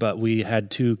apartment, but we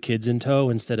had 2 kids in tow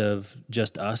instead of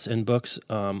just us and books,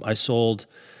 I sold,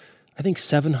 I think,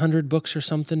 700 books or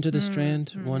something to the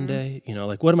Strand one day.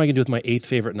 Like, what am I going to do with my 8th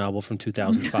favorite novel from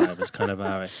 2005 is kind of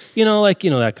how that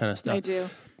kind of stuff. I do.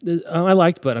 I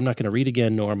liked, but I'm not going to read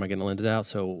again, nor am I going to lend it out,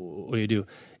 so what do you do?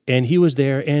 And he was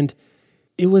there, and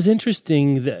it was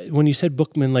interesting that when you said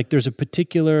bookman, like there's a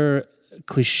particular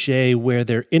cliche where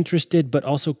they're interested, but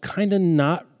also kind of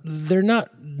they're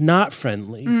not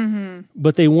friendly,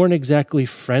 but they weren't exactly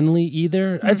friendly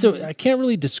either. So I can't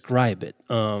really describe it.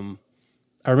 I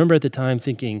remember at the time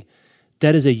thinking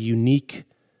that is a unique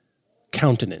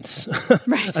countenance.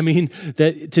 Right. I mean,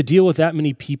 that to deal with that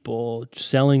many people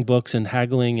selling books and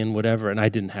haggling and whatever, and I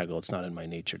didn't haggle. It's not in my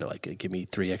nature to like give me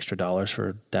 $3 extra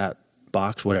for that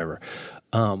box, whatever.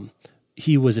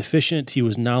 He was efficient, he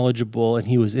was knowledgeable, and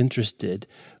he was interested,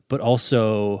 but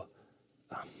also,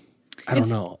 I don't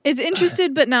know. It's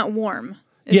interested but not warm.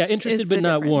 Interested but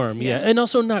not warm. Yeah. And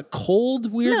also not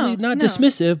cold, weirdly, not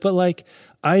dismissive, but like,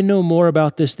 I know more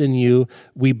about this than you.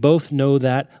 We both know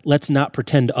that. Let's not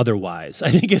pretend otherwise. I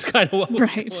think it's kind of what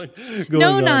was going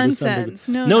no on. Nonsense.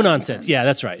 No nonsense. Yeah,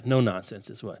 that's right. No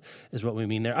nonsense is what we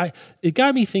mean there. It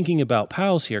got me thinking about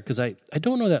Powell's here because I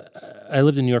don't know that I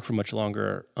lived in New York for much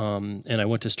longer, and I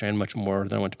went to Strand much more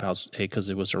than I went to Powell's because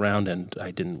it was around and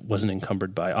I wasn't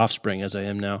encumbered by Offspring as I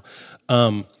am now.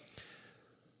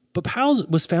 But Powell's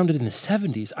was founded in the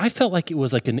 70s. I felt like it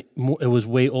was it was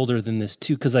way older than this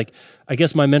too, because like I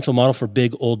guess my mental model for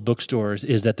big old bookstores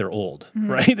is that they're old,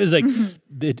 right? It's like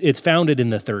it's founded in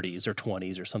the 30s or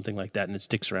 20s or something like that, and it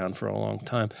sticks around for a long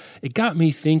time. It got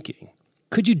me thinking: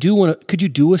 could you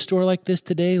do a store like this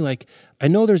today? Like I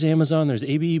know there's Amazon, there's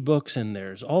ABE Books, and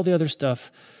there's all the other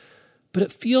stuff, but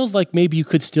it feels like maybe you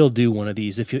could still do one of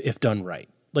these if done right.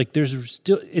 Like there's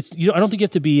still I don't think you have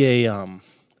to be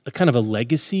a kind of a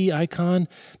legacy icon,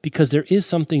 because there is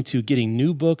something to getting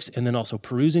new books and then also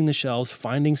perusing the shelves,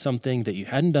 finding something that you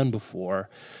hadn't done before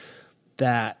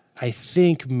that I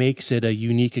think makes it a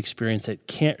unique experience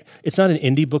it's not an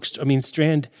indie bookstore. I mean,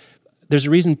 Strand, there's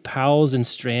a reason Powell's and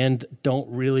Strand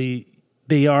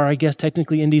they are, I guess,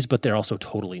 technically indies, but they're also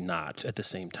totally not at the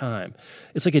same time.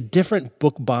 It's like a different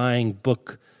book buying,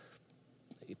 book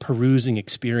perusing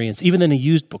experience, even in a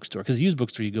used bookstore, because a used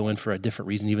bookstore you go in for a different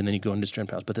reason even than you go into Strand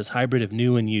Powell's, but this hybrid of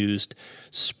new and used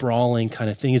sprawling kind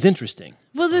of thing is interesting.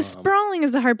 Well, the sprawling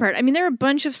is the hard part. I mean, there are a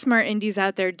bunch of smart indies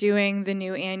out there doing the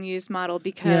new and used model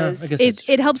because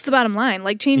it helps the bottom line.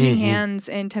 Like Changing Hands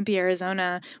in Tempe,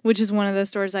 Arizona, which is one of the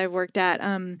stores I've worked at.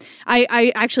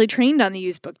 I actually trained on the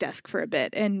used book desk for a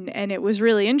bit, and it was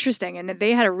really interesting. And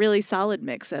they had a really solid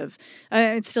mix of,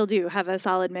 still do have a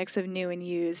solid mix of new and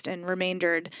used and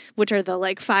remaindered, which are the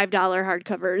like $5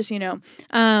 hardcovers,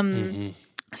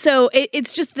 So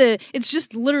it's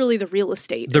just literally the real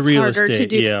estate. The real harder estate, to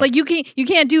do. yeah. Like you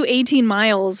can't do 18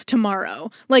 miles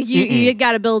tomorrow. Like you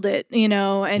got to build it,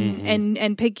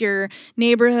 and pick your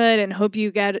neighborhood and hope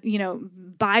you get,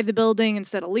 buy the building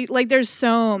instead of like there's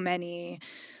so many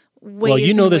ways. Well,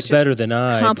 you know this better than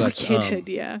I. Complicated,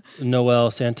 yeah.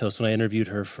 Noelle Santos, when I interviewed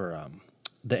her for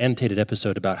the annotated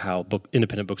episode about how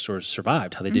independent bookstores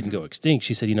survived, how they didn't go extinct,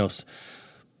 she said,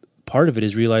 part of it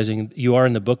is realizing you are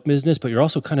in the book business, but you're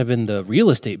also kind of in the real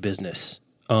estate business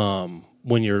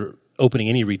when you're opening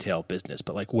any retail business.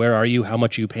 But like, where are you? How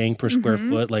much are you paying per square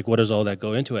foot? Like, what does all that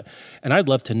go into it? And I'd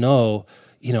love to know,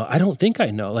 I don't think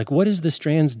I know. Like, what is the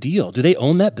Strand's deal? Do they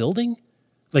own that building?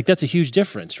 Like, that's a huge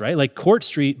difference, right? Like Court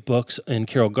Street Books in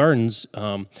Carroll Gardens,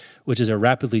 which is a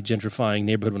rapidly gentrifying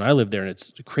neighborhood when I lived there, and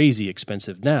it's crazy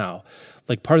expensive now.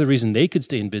 Like, part of the reason they could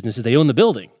stay in business is they own the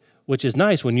building, which is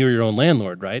nice when you're your own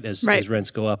landlord, right? As rents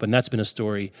go up. And that's been a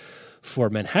story for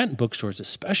Manhattan bookstores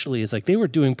especially, is like they were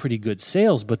doing pretty good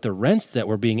sales, but the rents that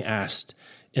were being asked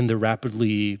in the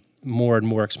rapidly more and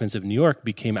more expensive New York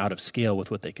became out of scale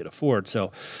with what they could afford.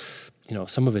 So,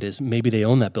 some of it is maybe they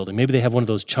own that building. Maybe they have one of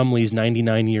those Chumley's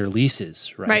 99-year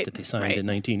leases, right? That they signed in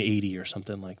 1980 or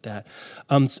something like that.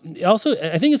 Also,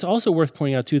 I think it's also worth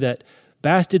pointing out, too, that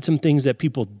Bass did some things that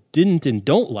people didn't and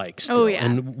don't like still. Oh, yeah.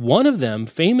 And one of them,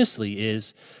 famously,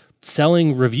 is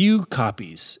selling review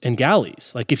copies and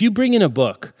galleys. Like, if you bring in a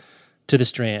book to the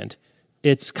Strand,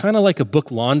 it's kind of like a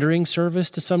book laundering service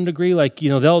to some degree. Like, they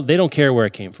don't care where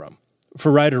it came from,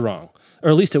 for right or wrong. Or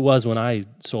at least it was when I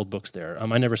sold books there.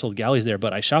 I never sold galleys there,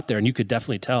 but I shopped there, and you could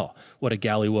definitely tell what a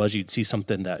galley was. You'd see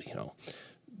something that,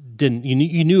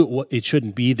 you knew it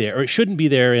shouldn't be there, or it shouldn't be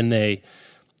there in the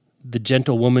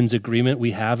gentlewoman's agreement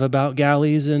we have about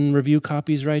galleys and review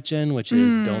copies, right, Jen? Which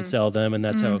is don't sell them, and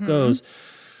that's how it goes.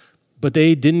 But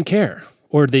they didn't care,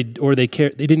 or they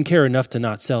didn't care enough to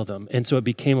not sell them, and so it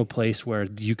became a place where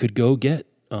you could go get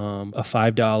a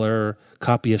 $5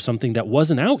 copy of something that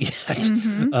wasn't out yet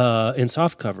in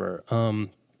softcover.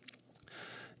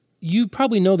 You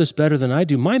probably know this better than I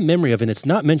do. My memory of it, and it's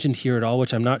not mentioned here at all,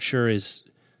 which I'm not sure is,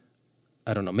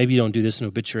 I don't know, maybe you don't do this in an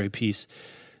obituary piece.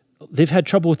 They've had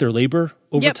trouble with their labor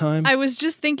over time. I was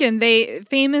just thinking,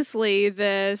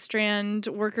 the Strand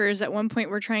workers at one point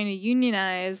were trying to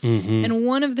unionize, and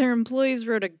one of their employees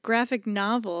wrote a graphic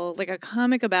novel, like a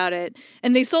comic about it,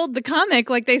 and they sold the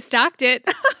comic, like they stocked it.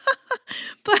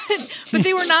 but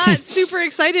they were not super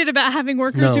excited about having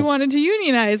workers who wanted to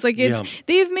unionize. Like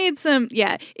they've made some,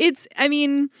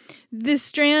 the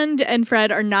Strand and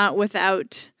Fred are not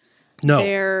without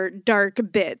their dark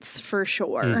bits for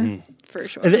sure. For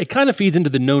sure. It kind of feeds into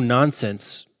the no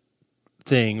nonsense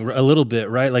thing a little bit,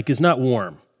 right? Like, it's not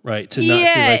warm, right?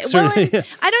 I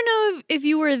don't know if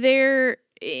you were there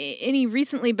any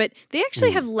recently, but they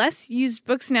actually have less used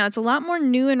books now. It's a lot more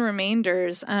new and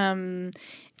remainders.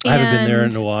 I haven't been there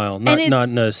in a while. Not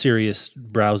in a serious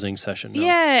browsing session. No.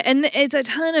 Yeah, and it's a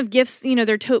ton of gifts.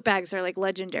 Their tote bags are like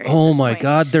legendary. Oh my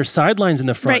God, there's sidelines in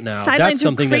the front now. That's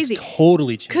something that's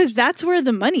totally changed. Because that's where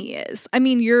the money is. I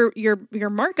mean, your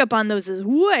markup on those is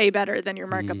way better than your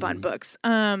markup on books.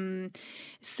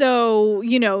 So,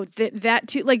 that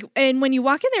too, like, and when you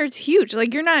walk in there, it's huge.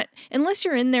 Like, unless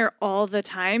you're in there all the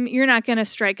time, you're not going to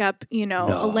strike up,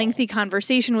 a lengthy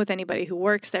conversation with anybody who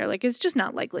works there. Like, it's just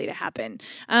not likely to happen,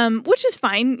 which is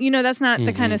fine. That's not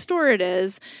the kind of store it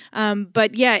is.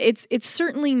 But yeah, it's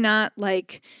certainly not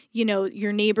like,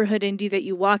 your neighborhood indie that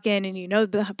you walk in and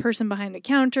the person behind the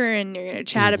counter and you're going to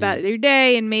chat about their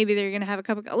day and maybe they're going to have a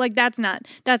cup of, like, that's not,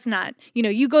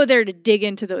 you go there to dig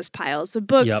into those piles of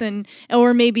books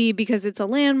or maybe because it's a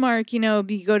landmark, you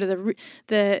go to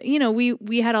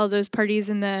we had all those parties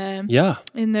in the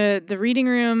reading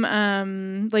room.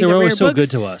 Like they were always so books.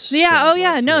 Good to us. Yeah. Oh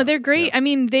yeah. No, they're great. Yeah. I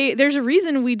mean, there's a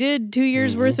reason we did 2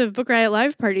 years worth of Book Riot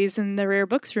Live parties in the Rare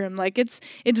Books room. Like it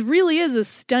really is a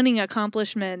stunning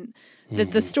accomplishment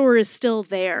that the store is still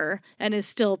there and is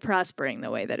still prospering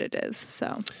the way that it is.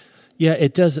 So, yeah,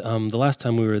 it does. The last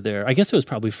time we were there, I guess it was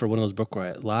probably for one of those Book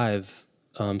Riot Live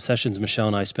sessions. Michelle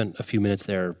and I spent a few minutes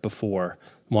there before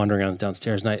wandering around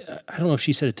downstairs. And I don't know if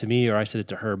she said it to me or I said it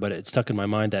to her, but it stuck in my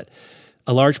mind that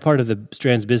a large part of the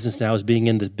Strand's business now is being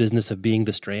in the business of being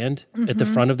the Strand at the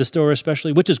front of the store,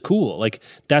 especially, which is cool. Like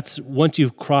that's once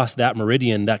you've crossed that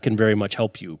meridian, that can very much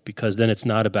help you because then it's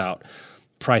not about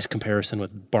price comparison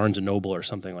with Barnes & Noble or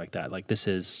something like that. Like this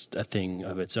is a thing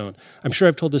of its own. I'm sure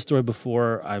I've told this story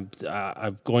before. I'm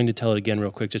going to tell it again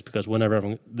real quick just because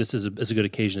whenever this is as a good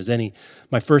occasion as any.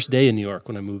 My first day in New York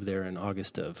when I moved there in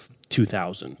August of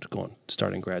 2000,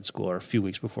 starting grad school or a few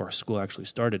weeks before school actually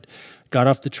started, got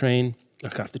off the plane,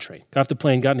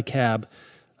 got in a cab.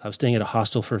 I was staying at a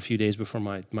hostel for a few days before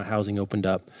my housing opened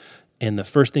up. And the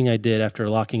first thing I did after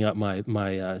locking up my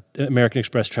American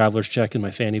Express traveler's check and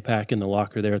my fanny pack in the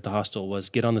locker there at the hostel was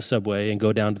get on the subway and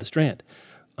go down to the Strand.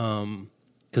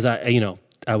 Because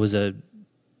I was a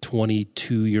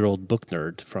 22-year-old book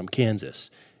nerd from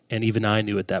Kansas, and even I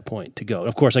knew at that point to go. And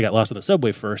of course, I got lost on the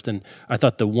subway first, and I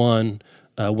thought the one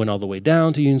went all the way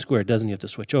down to Union Square. It doesn't. You have to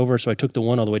switch over. So I took the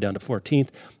one all the way down to 14th.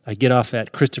 I get off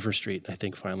at Christopher Street. I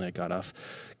think finally I got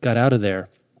out of there.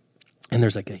 And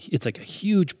there's it's like a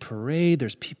huge parade.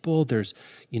 There's people. There's,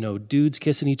 dudes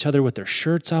kissing each other with their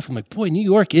shirts off. I'm like, boy, New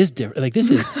York is different. Like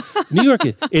this is New York.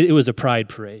 It was a pride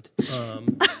parade.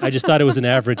 I just thought it was an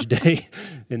average day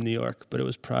in New York, but it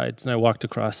was Pride. And I walked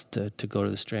across to go to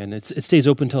the Strand. It stays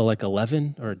open till like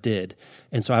 11, or it did.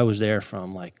 And so I was there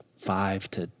from like 5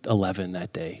 to 11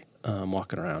 that day,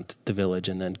 walking around the Village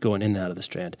and then going in and out of the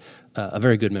Strand. A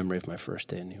very good memory of my first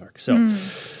day in New York. So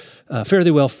fare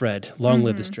thee well, Fred. Long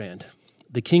live the Strand.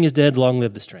 The king is dead, long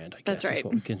live the Strand, I guess. That's right. Is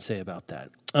what we can say about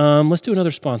that. Let's do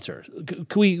another sponsor.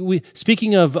 Can we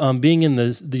speaking of being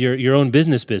in your own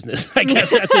business, I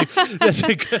guess that's a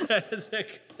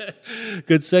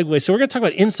good segue. So we're going to talk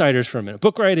about insiders for a minute.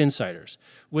 Book Riot Insiders,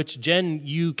 which, Jen,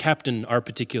 you captain our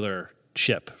particular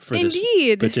ship for this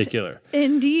particular.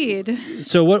 Indeed.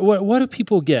 So what do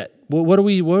people get? What are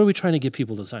we trying to get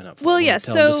people to sign up for? Well, yes.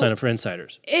 Tell them to sign up for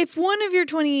Insiders. If one of your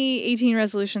 2018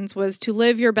 resolutions was to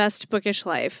live your best bookish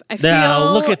life, I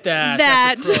feel look at that.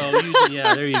 That's a pro.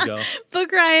 Yeah, there you go.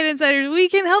 Book Riot Insiders, we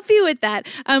can help you with that.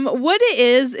 What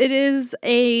it is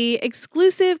a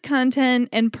exclusive content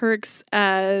and perks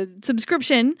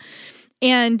subscription.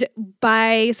 And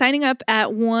by signing up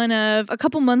at one of a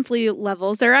couple monthly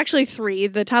levels, there are actually 3.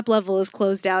 The top level is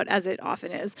closed out, as it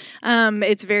often is.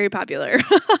 It's very popular.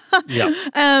 Yeah.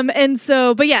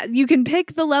 But yeah, you can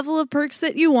pick the level of perks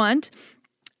that you want.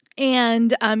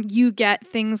 And you get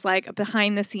things like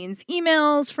behind-the-scenes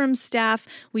emails from staff.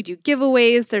 We do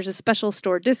giveaways. There's a special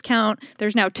store discount.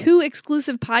 There's now 2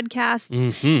 exclusive podcasts.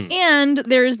 Mm-hmm. And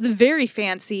there's the very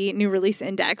fancy New Release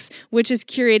Index, which is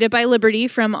curated by Liberty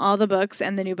from All the Books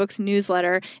and the New Books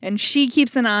newsletter. And she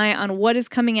keeps an eye on what is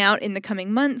coming out in the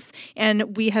coming months.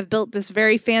 And we have built this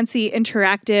very fancy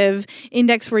interactive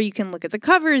index where you can look at the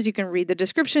covers, you can read the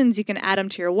descriptions, you can add them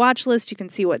to your watch list, you can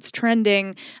see what's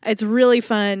trending. It's really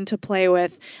fun. fun to play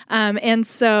with. And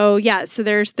so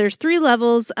there's 3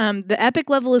 levels. The epic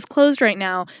level is closed right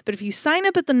now, but if you sign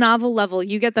up at the novel level,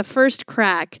 you get the first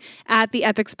crack at the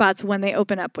epic spots when they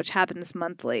open up, which happens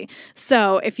monthly.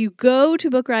 So if you go to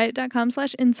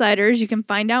bookriot.com/insiders, you can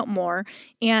find out more.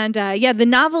 And the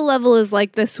novel level is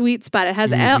like the sweet spot. It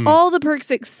has all the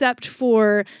perks except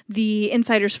for the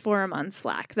Insiders Forum on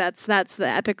Slack. That's the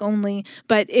epic only.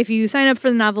 But if you sign up for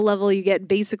the novel level, you get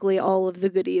basically all of the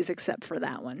goodies except for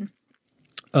that one.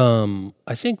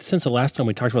 I think since the last time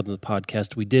we talked about the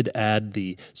podcast, we did add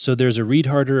so there's a Read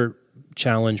Harder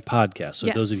Challenge podcast. So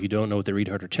those of you who don't know what the Read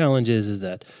Harder Challenge is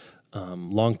that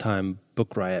longtime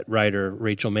Book Riot writer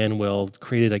Rachel Manuel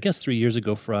created, I guess 3 years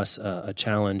ago for us, a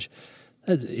challenge.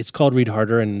 It's called Read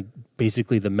Harder, and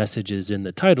basically the message is in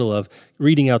the title of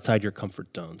reading outside your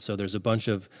comfort zone. So there's a bunch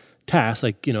of tasks,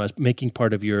 like, as making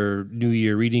part of your new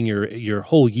year reading, your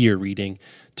whole year reading,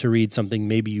 to read something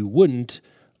maybe you wouldn't,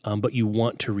 but you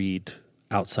want to read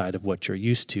outside of what you're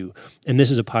used to. And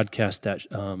this is a podcast that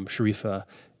Sharifa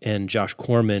and Josh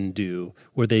Corman do,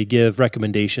 where they give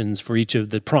recommendations for each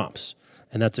of the prompts.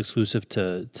 And that's exclusive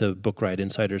to Book Riot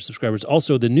Insider subscribers.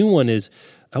 Also, the new one is,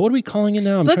 what are we calling it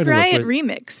now? Book Riot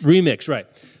Remixed. Remix, right.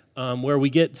 Where we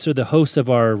get the hosts of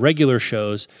our regular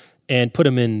shows and put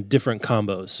them in different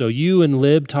combos. So you and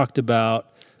Lib talked about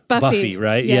Buffy,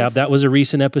 right? Yes. Yeah, that was a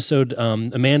recent episode.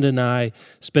 Amanda and I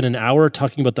spent an hour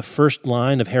talking about the first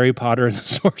line of Harry Potter and the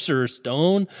Sorcerer's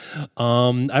Stone.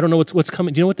 I don't know what's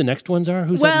coming. Do you know what the next ones are?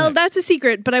 Who's up next? That's a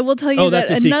secret, but I will tell you that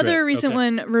another recent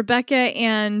one, Rebecca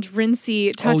and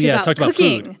Rincey talked about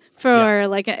cooking. Food.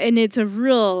 And it's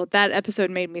that episode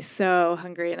made me so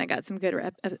hungry, and I got some good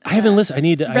I haven't listened. I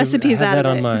need recipes I have out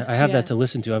that of on it. I have that to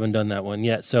listen to. I haven't done that one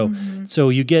yet. So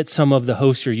you get some of the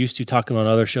hosts you're used to talking on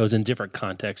other shows in different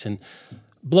contexts and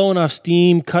blowing off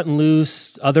steam, cutting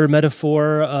loose, other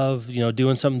metaphor of,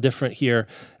 doing something different here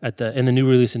in the new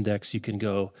release index. You can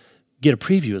go get a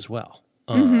preview as well.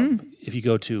 If you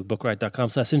go to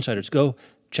bookriot.com/insiders, go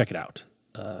check it out.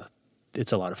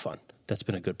 It's a lot of fun. That's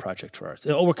been a good project for us.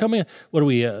 We're coming. What are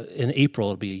we? In April,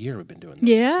 it'll be a year we've been doing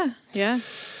that. Yeah.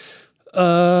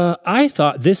 I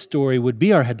thought this story would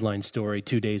be our headline story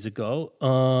 2 days ago.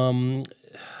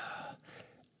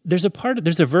 There's a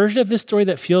version of this story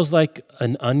that feels like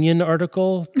an Onion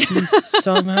article piece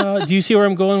somehow. Do you see where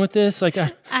I'm going with this?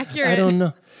 Accurate. I don't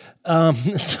know.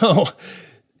 So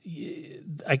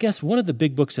I guess one of the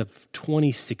big books of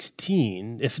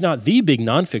 2016, if not the big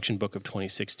nonfiction book of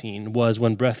 2016, was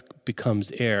When Breath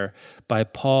Becomes Air by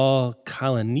Paul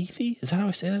Kalanithi. Is that how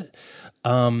I say that?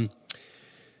 And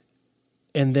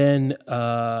then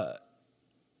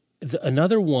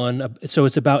another one, so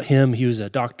it's about him. He was a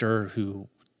doctor who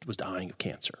was dying of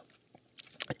cancer.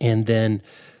 And then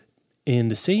in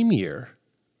the same year,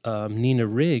 Nina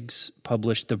Riggs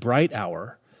published The Bright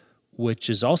Hour, which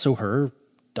is also her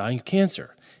dying of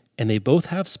cancer. And they both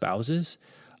have spouses.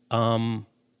 And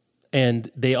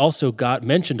they also got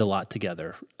mentioned a lot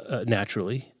together,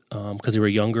 naturally, because they were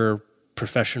younger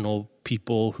professional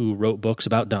people who wrote books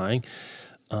about dying.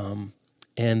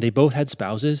 And they both had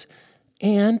spouses.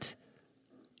 And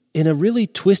in a really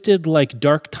twisted,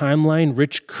 dark timeline,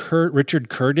 Richard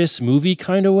Curtis movie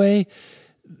kind of way,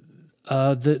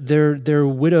 their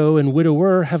widow and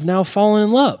widower have now fallen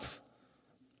in love.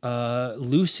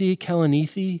 Lucy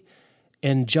Kalanithi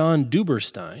and John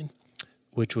Duberstein,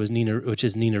 which is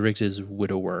Nina Riggs's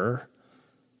widower,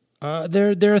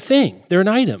 they're a thing. They're an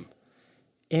item.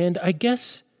 And I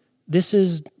guess this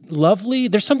is lovely.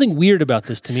 There's something weird about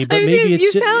this to me, but maybe it's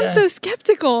you sound so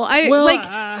skeptical.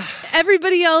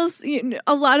 Everybody else,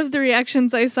 a lot of the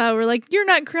reactions I saw were like, "You're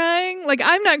not crying." Like,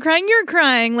 "I'm not crying. You're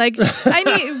crying." Like,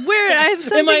 I have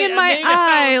something in my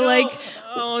eye.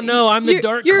 Oh no, I'm the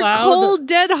dark your cloud. Your cold,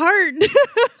 dead heart.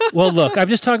 Well, look, I'm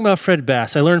just talking about Fred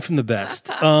Bass. I learned from the best.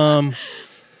 I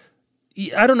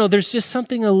don't know. There's just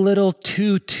something a little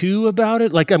too about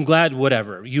it. I'm glad,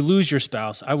 whatever. You lose your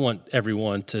spouse. I want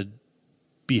everyone to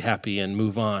be happy and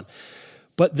move on.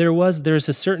 But there's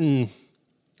a certain,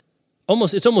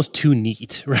 it's almost too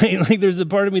neat, right? There's a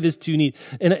part of me that's too neat.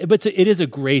 But it is a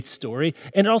great story.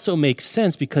 And it also makes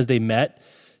sense because they met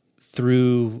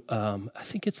through, I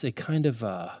think it's a kind of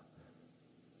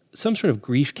some sort of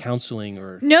grief counseling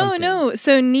or something. No.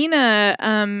 So Nina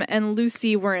and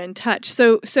Lucy were in touch.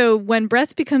 So When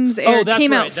Breath Becomes Air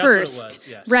came out first, that's what it was.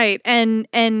 Yes. Right? And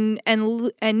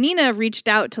Nina reached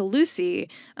out to Lucy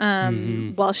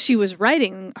while she was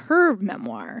writing her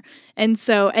memoir, and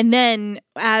then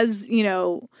as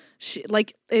she,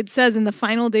 like it says in the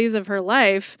final days of her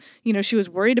life, you know, she was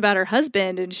worried about her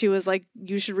husband, and she was like,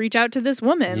 you should reach out to this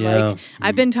woman. Yeah. Like,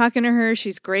 I've been talking to her.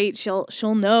 She's great.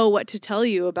 She'll know what to tell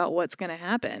you about what's going to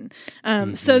happen.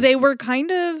 So they were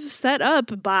kind of set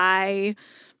up by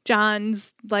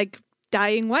John's like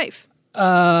dying wife.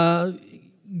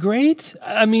 Great.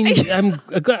 I mean, I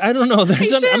don't know.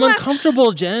 I'm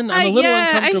uncomfortable, Jen. I'm a little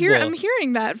uncomfortable. I'm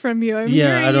hearing that from you.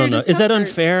 I don't know. Is that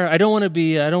unfair? I don't want to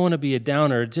be a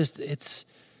downer.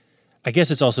 I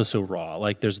guess it's also so raw.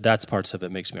 Like that's parts of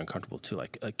it makes me uncomfortable too.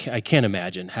 Like I can't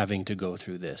imagine having to go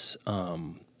through this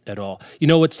at all. You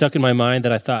know what stuck in my mind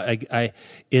that I thought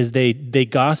is they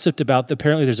gossiped about.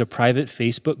 Apparently, there's a private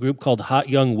Facebook group called Hot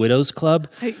Young Widows Club.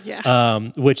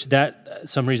 Which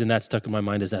some reason that stuck in my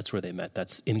mind is that's where they met.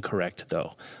 That's incorrect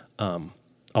though.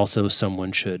 Also,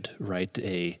 someone should write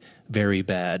a very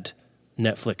bad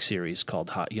Netflix series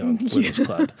called Hot Young Widows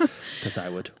Club, because I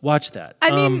would watch that. I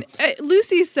mean,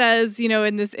 Lucy says, you know,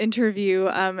 in this interview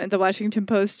at the Washington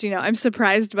Post, you know, I'm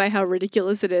surprised by how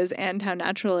ridiculous it is and how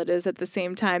natural it is at the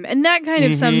same time. And that kind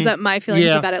of sums up my feelings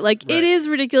about it. Like, it is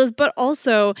ridiculous, but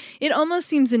also it almost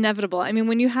seems inevitable. I mean,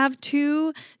 when you have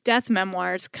two death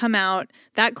memoirs come out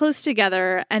that close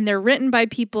together and they're written by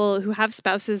people who have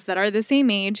spouses that are the same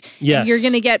age, and you're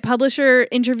going to get publisher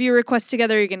interview requests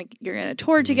together, you're going to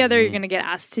tour together, you're going to get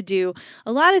asked to do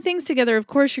a lot of things together. Of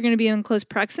course, you're going to be in close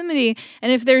proximity,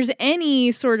 and if there's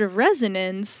any sort of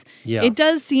resonance, it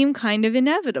does seem kind of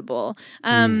inevitable.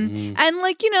 And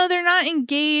like, you know, they're not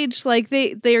engaged. Like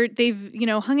they've you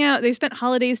know, hung out, they've spent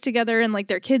holidays together, and like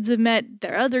their kids have met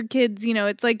their other kids. You know,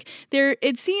 it's like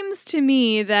it seems to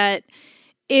me that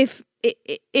if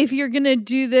you're going to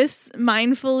do this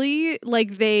mindfully,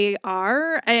 like they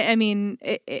are, I mean,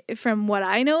 from what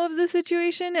I know of the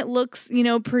situation, it looks, you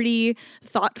know, pretty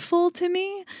thoughtful to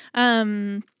me.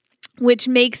 Which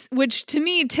to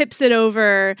me tips it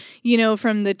over, you know,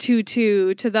 from the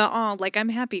 2-2 to the, like, I'm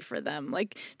happy for them.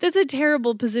 Like, that's a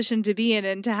terrible position to be in.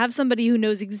 And to have somebody who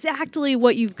knows exactly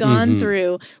what you've gone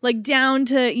through, like down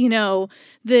to, you know,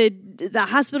 the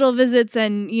hospital visits,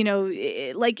 and, you know,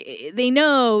 like they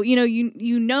know, you know,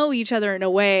 you know each other in a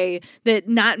way that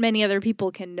not many other people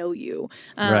can know you.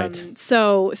 Right.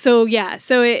 So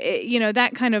it, you know,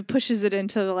 that kind of pushes it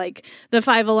into like the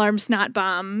 5-alarm snot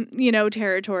bomb, you know,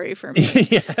 territory for me.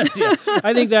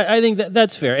 I think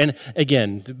that's fair. And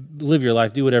again, live your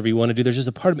life, do whatever you want to do. There's just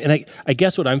a part of me, and I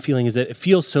guess what I'm feeling is that it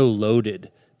feels so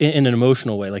loaded in an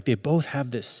emotional way. Like they both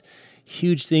have this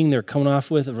huge thing they're coming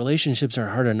off with. Relationships are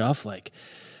hard enough. Like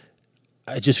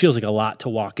it just feels like a lot to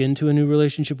walk into a new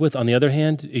relationship with. On the other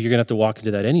hand, you're gonna have to walk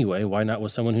into that anyway. Why not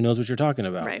with someone who knows what you're talking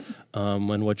about, right?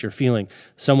 And what you're feeling.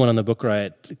 Someone on the Book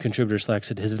Riot contributor Slack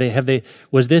said,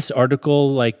 was this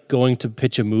article like going to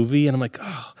pitch a movie? And I'm like,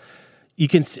 oh. You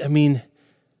can, I mean,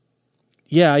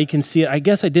 yeah, you can see it. I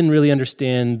guess I didn't really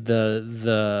understand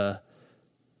the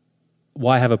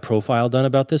why have a profile done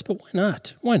about this, but why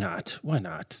not? Why not?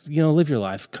 You know, live your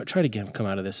life. Try to come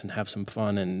out of this and have some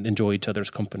fun and enjoy each other's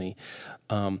company.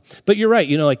 But you're right.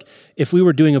 You know, like if we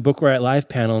were doing a Book Riot Live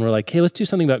panel and we're like, hey, let's do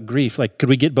something about grief. Like, could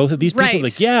we get both of these people? Right.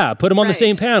 Like, yeah, put them on the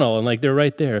same panel, and like they're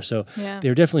right there. So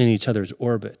they're definitely in each other's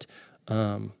orbit.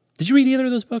 Did you read either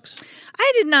of those books?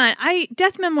 I did not.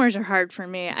 Death memoirs are hard for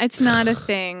me. It's not a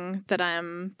thing that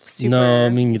I'm super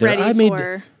ready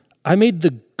for. I made the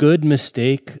good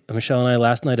mistake, Michelle and I,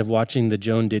 last night of watching the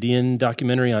Joan Didion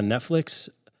documentary on Netflix.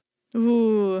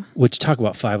 Ooh. Which talk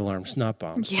about 5-alarm snot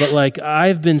bombs. Yeah. But like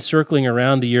I've been circling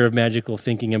around the Year of Magical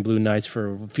Thinking and Blue Nights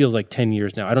for feels like 10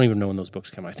 years now. I don't even know when those books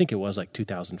came out. I think it was like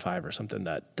 2005 or something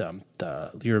that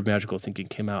the Year of Magical Thinking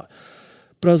came out.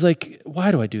 But I was like, why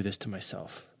do I do this to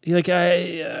myself? Like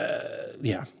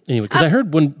anyway, because I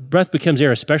heard When Breath Becomes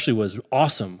Air especially was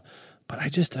awesome, but I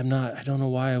don't know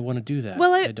why I want to do that.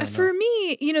 Well, for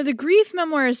me, you know, the grief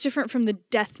memoir is different from the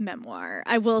death memoir,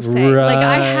 I will say. Right. Like,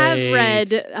 I have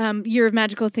read Year of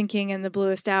Magical Thinking and The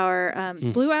Bluest Hour.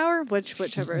 Blue Hour?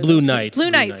 Whichever. Blue Nights.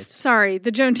 Blue Nights. Sorry,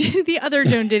 the other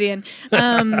Joan Didion.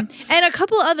 And a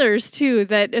couple others, too,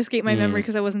 that escaped my memory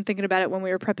because I wasn't thinking about it when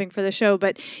we were prepping for the show.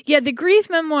 But yeah, the grief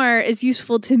memoir is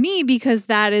useful to me because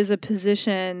that is a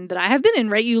position that I have been in,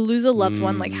 right? You lose a loved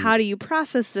one. Like, how do you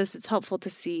process this? It's helpful to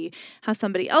see how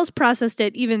somebody else processed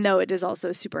it, even though it is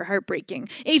also super heartbreaking.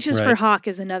 H is for Hawk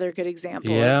is another good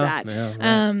example of that. Yeah,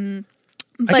 right.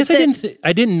 I guess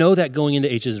I didn't know that going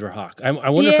into H is for Hawk. I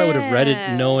wonder if I would have read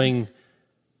it knowing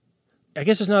I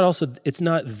guess it's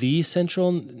not the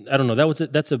central. I don't know.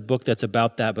 That's a book that's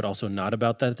about that, but also not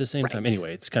about that at the same time.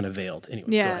 Anyway, it's kind of veiled.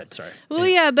 Anyway, go ahead. Sorry. Well,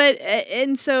 yeah, but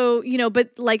and so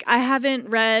but like I haven't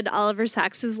read Oliver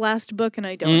Sacks's last book, and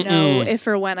I don't know if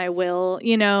or when I will.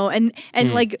 And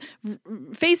like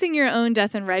facing your own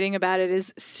death and writing about it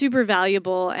is super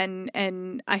valuable,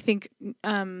 and I think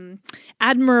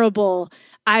admirable.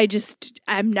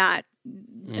 I'm not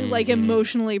like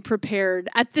emotionally prepared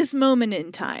at this moment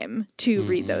in time to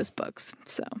read those books.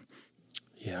 So,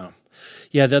 yeah.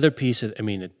 The other piece,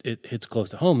 it hits close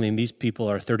to home. I mean, these people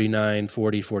are 39,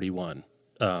 40, 41,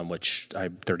 which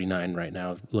I'm 39 right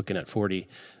now, looking at 40,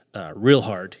 real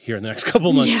hard here in the next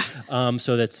couple months. Yeah.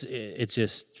 So it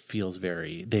just feels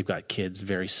they've got kids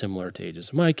very similar to ages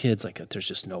of my kids. Like there's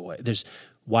just no way.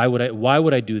 Why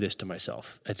would I do this to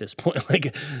myself at this point?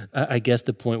 Like, I guess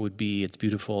the point would be it's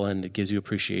beautiful and it gives you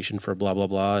appreciation for blah, blah,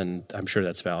 blah. And I'm sure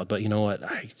that's valid, but you know what?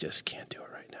 I just can't do it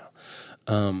right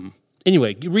now.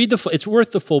 Anyway, you read it's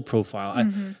worth the full profile.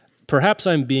 Perhaps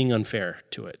I'm being unfair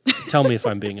to it. Tell me if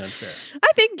I'm being unfair.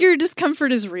 I think your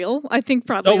discomfort is real. I think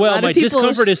probably a lot of my people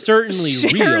discomfort is certainly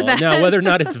real. That. Now, whether or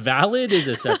not it's valid is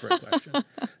a separate question.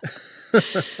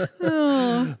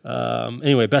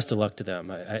 Anyway, best of luck to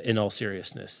them. In all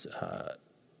seriousness,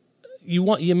 you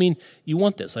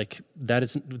want this, like that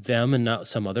is them and not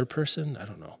some other person. I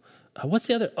don't know. What's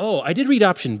the other? Oh, I did read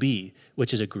option B,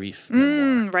 which is a grief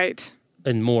memoir. Right.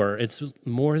 And more. It's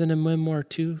more than a memoir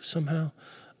too somehow.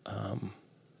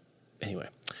 Anyway,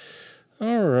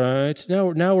 all right.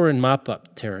 Now we're in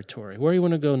mop-up territory. Where do you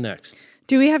want to go next?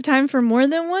 Do we have time for more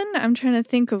than one? I'm trying to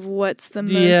think of what's the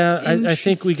most interesting. I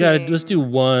think we got to, let's do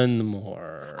one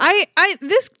more.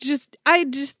 There's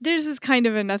this kind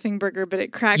of a nothing burger, but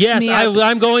it cracks me up. Yes,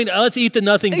 I'm going, let's eat the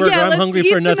nothing burger. I'm hungry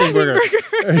for a nothing burger.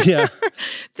 Yeah.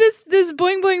 This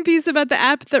Boing Boing piece about the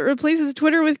app that replaces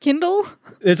Twitter with Kindle.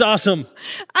 It's awesome.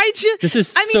 This is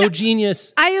so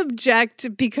genius. I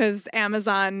object because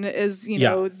Amazon is,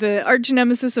 the arch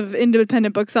nemesis of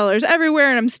independent booksellers everywhere,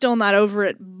 and I'm still not over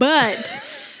it. But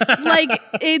like,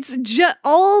 it's just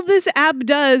all this app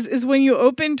does is when you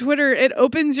open Twitter, it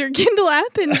opens your Kindle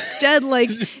app instead. Like,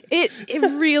 it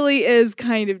really is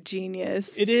kind of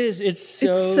genius. It is. It's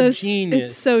so genius.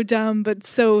 It's so dumb, but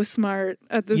so smart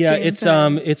at the same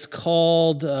time. It's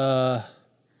called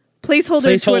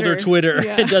Placeholder Twitter.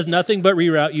 Yeah. It does nothing but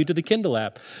reroute you to the Kindle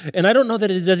app. And I don't know that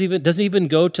it doesn't even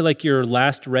go to like your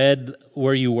last read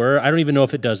where you were. I don't even know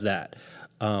if it does that.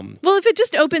 Well, if it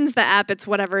just opens the app, it's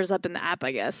whatever's up in the app,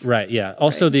 I guess. Right, yeah.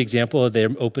 Also, the example of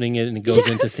them opening it and it goes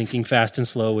into thinking fast and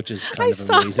slow, which is kind of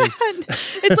amazing. That.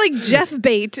 It's like Jeff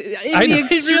Bait in the extreme.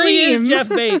 It really is Jeff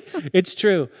Bait. It's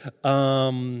true.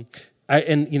 I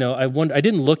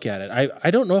didn't look at it. I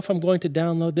don't know if I'm going to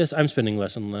download this. I'm spending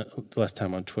less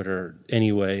time on Twitter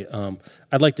anyway.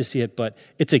 I'd like to see it, but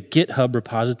it's a GitHub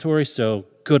repository, so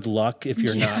good luck if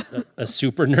you're not a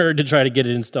super nerd to try to get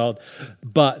it installed.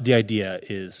 But the idea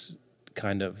is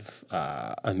kind of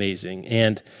amazing.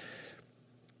 And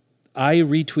I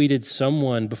retweeted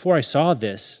someone before I saw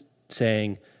this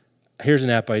saying, here's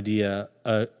an app idea,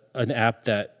 an app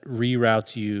that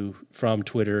reroutes you from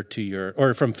Twitter to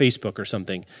or from Facebook or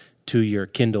something to your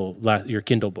Kindle book.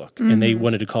 Mm-hmm. And they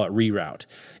wanted to call it Reroute.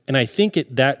 And I think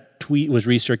that tweet was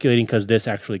recirculating because this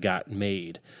actually got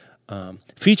made.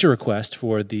 Feature request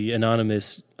for the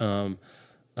anonymous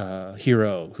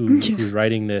hero who's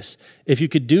writing this. If you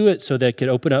could do it so that it could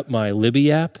open up my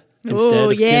Libby app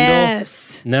instead of Kindle.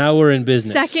 Now we're in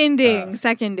business. Seconding.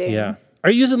 Yeah. Are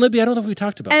you using Libby? I don't know if we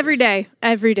talked about every day.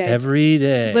 Every day.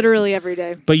 Literally every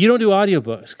day. But you don't do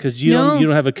audiobooks because you don't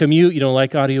have a commute. You don't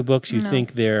like audiobooks. You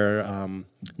think they're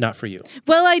not for you.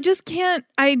 Well, I just can't.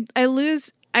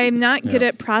 I am not good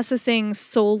at processing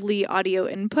solely audio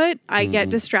input. I get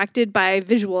distracted by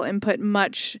visual input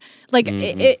much. Like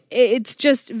it's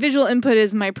just visual input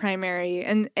is my primary,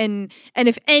 and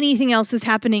if anything else is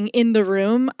happening in the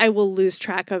room, I will lose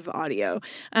track of audio.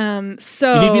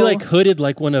 So you need to be like hooded,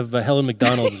 like one of Helen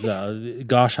McDonald's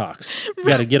Goshawks. You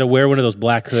got to wear one of those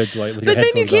black hoods with your headphones on. But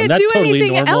then you can't That's do totally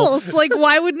anything normal. else. Like,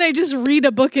 why wouldn't I just read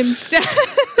a book instead?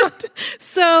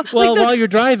 So, while you're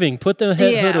driving, put the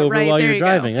hood over while you're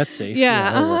driving. Go. That's safe.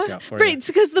 Yeah, that'll work out for you. Right,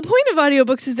 because the point of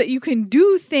audiobooks is that you can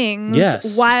do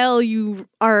things while you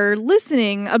are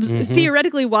listening,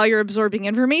 theoretically while you're absorbing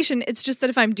information. It's just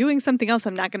that if I'm doing something else,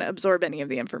 I'm not going to absorb any of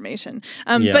the information.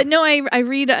 But no, I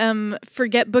read,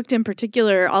 Forget Booked in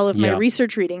particular, all of my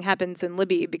research reading happens in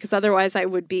Libby, because otherwise I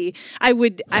would be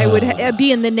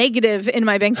in the negative in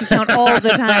my bank account all the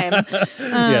time.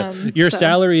 Yes. Your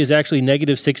salary is actually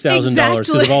negative $6,000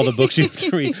 because of all the books you have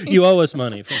to read. You owe us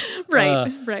money.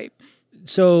 Right.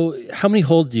 So how many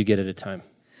holds do you get at a time?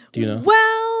 Do you know?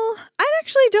 Well, I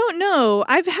actually don't know.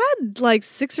 I've had like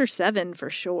 6 or 7 for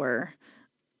sure.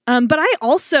 But I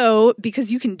also,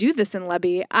 because you can do this in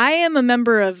Libby, I am a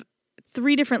member of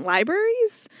 3 different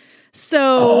libraries.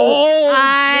 So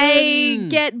I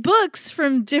get books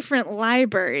from different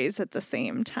libraries at the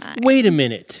same time. Wait a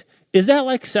minute. Is that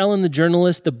like selling the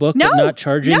journalist the book but not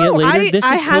charging it later?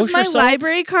 I have my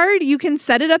library card. You can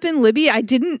set it up in Libby. I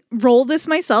didn't roll this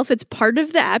myself. It's part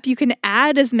of the app. You can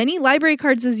add as many library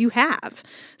cards as you have.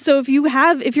 So if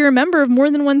you're a member of more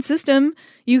than one system,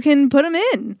 you can put them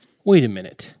in. Wait a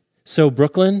minute. So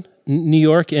Brooklyn, New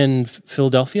York, and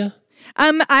Philadelphia?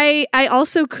 I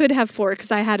also could have 4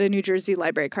 because I had a New Jersey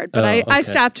library card, but I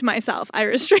stopped myself. I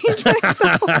restrained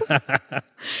myself.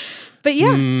 But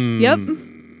yeah, yep.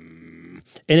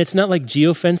 And it's not like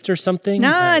geofenced or something?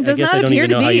 No, it does not appear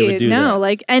to be. No,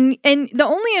 like and the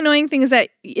only annoying thing is that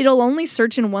it'll only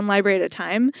search in one library at a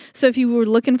time. So if you were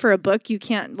looking for a book, you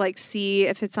can't like see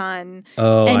if it's on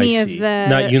any of the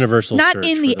not universal not search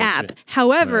in the app.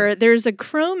 However, there's a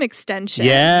Chrome extension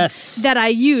that I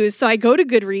use. So I go to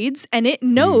Goodreads and it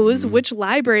knows which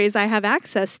libraries I have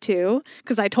access to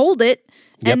because I told it.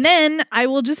 Yep. And then I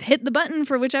will just hit the button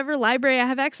for whichever library I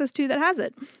have access to that has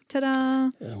it. Ta-da.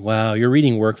 Wow, your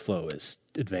reading workflow is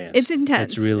advanced. It's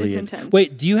intense. It's really intense.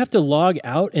 Wait, do you have to log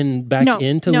out and back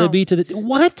into Libby to the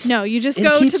what? No, you just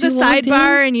go to the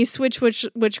sidebar and you switch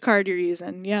which card you're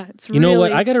using. Yeah, it's really... You know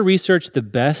what? I got to research the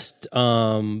best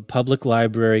public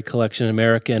library collection in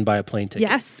America and buy a plane ticket.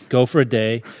 Yes. Go for a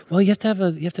day. Well, you have to have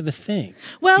a thing.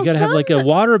 Well, you got to have like a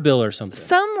water bill or something.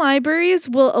 Some libraries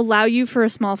will allow you for a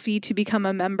small fee to become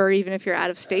a member even if you're out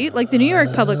of state. Like the New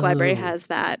York Public Library has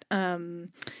that.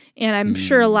 And I'm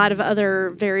sure a lot of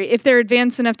other if they're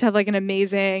advanced enough to have like an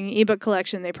amazing ebook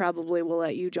collection, they probably will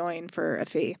let you join for a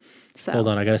fee. So hold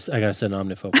on, I gotta send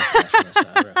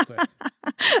OmniFocus real quick.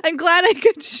 I'm glad I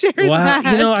could share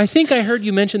that. You know, I think I heard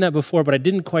you mention that before, but it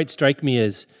didn't quite strike me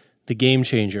as the game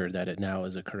changer that it now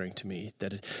is occurring to me.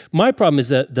 My problem is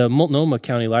that the Multnomah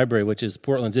County Library, which is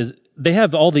Portland's, is they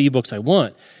have all the ebooks I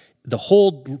want. The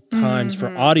hold times for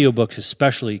audiobooks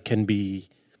especially can be,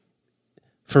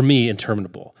 for me,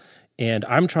 interminable. And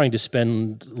I'm trying to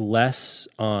spend less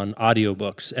on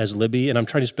audiobooks as Libby, and I'm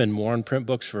trying to spend more on print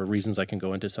books for reasons I can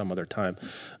go into some other time.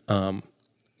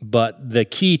 But the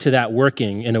key to that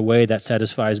working in a way that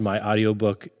satisfies my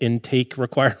audiobook intake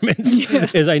requirements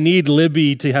is I need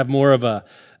Libby to have more of a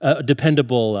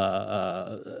dependable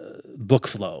book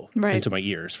flow into my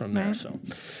ears from there. So,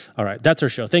 all right, that's our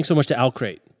show. Thanks so much to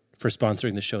Alcrate for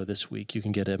sponsoring the show this week. You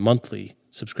can get a monthly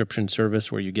subscription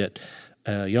service where you get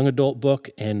a young adult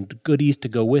book and goodies to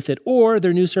go with it, or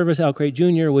their new service, Alcrate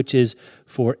Junior, which is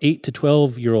for 8 to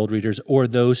 12-year-old readers or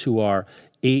those who are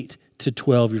 8 to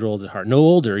 12-year-olds at heart. No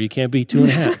older. You can't be 2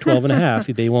 and a half, 12 and a half.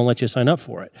 They won't let you sign up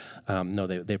for it. No,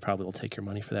 they probably will take your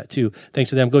money for that too. Thanks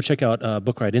to them. Go check out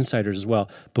Book Riot Insiders as well,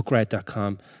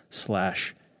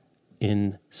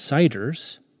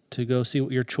 bookriot.com/insiders to go see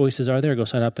what your choices are there. Go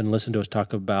sign up and listen to us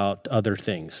talk about other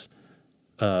things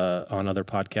on other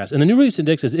podcasts. And the New Release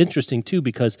Index is interesting too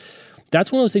because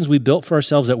that's one of those things we built for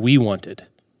ourselves that we wanted.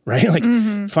 Right? Like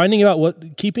finding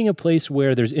out keeping a place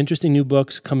where there's interesting new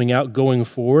books coming out going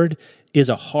forward is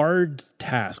a hard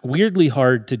task, weirdly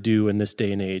hard to do in this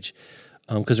day and age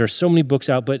because there's so many books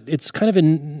out, but it's kind of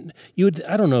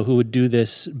I don't know who would do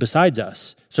this besides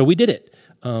us. So we did it.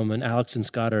 And Alex and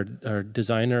Scott are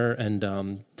designer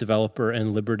and developer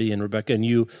and Liberty and Rebecca and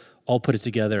you all put it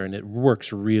together and it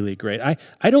works really great.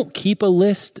 I don't keep a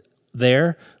list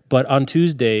there, but on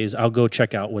Tuesdays I'll go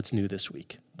check out what's new this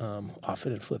week.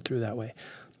 Often and flip through that way.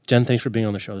 Jen, thanks for being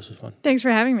on the show. This was fun. Thanks for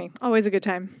having me. Always a good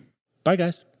time. Bye,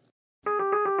 guys.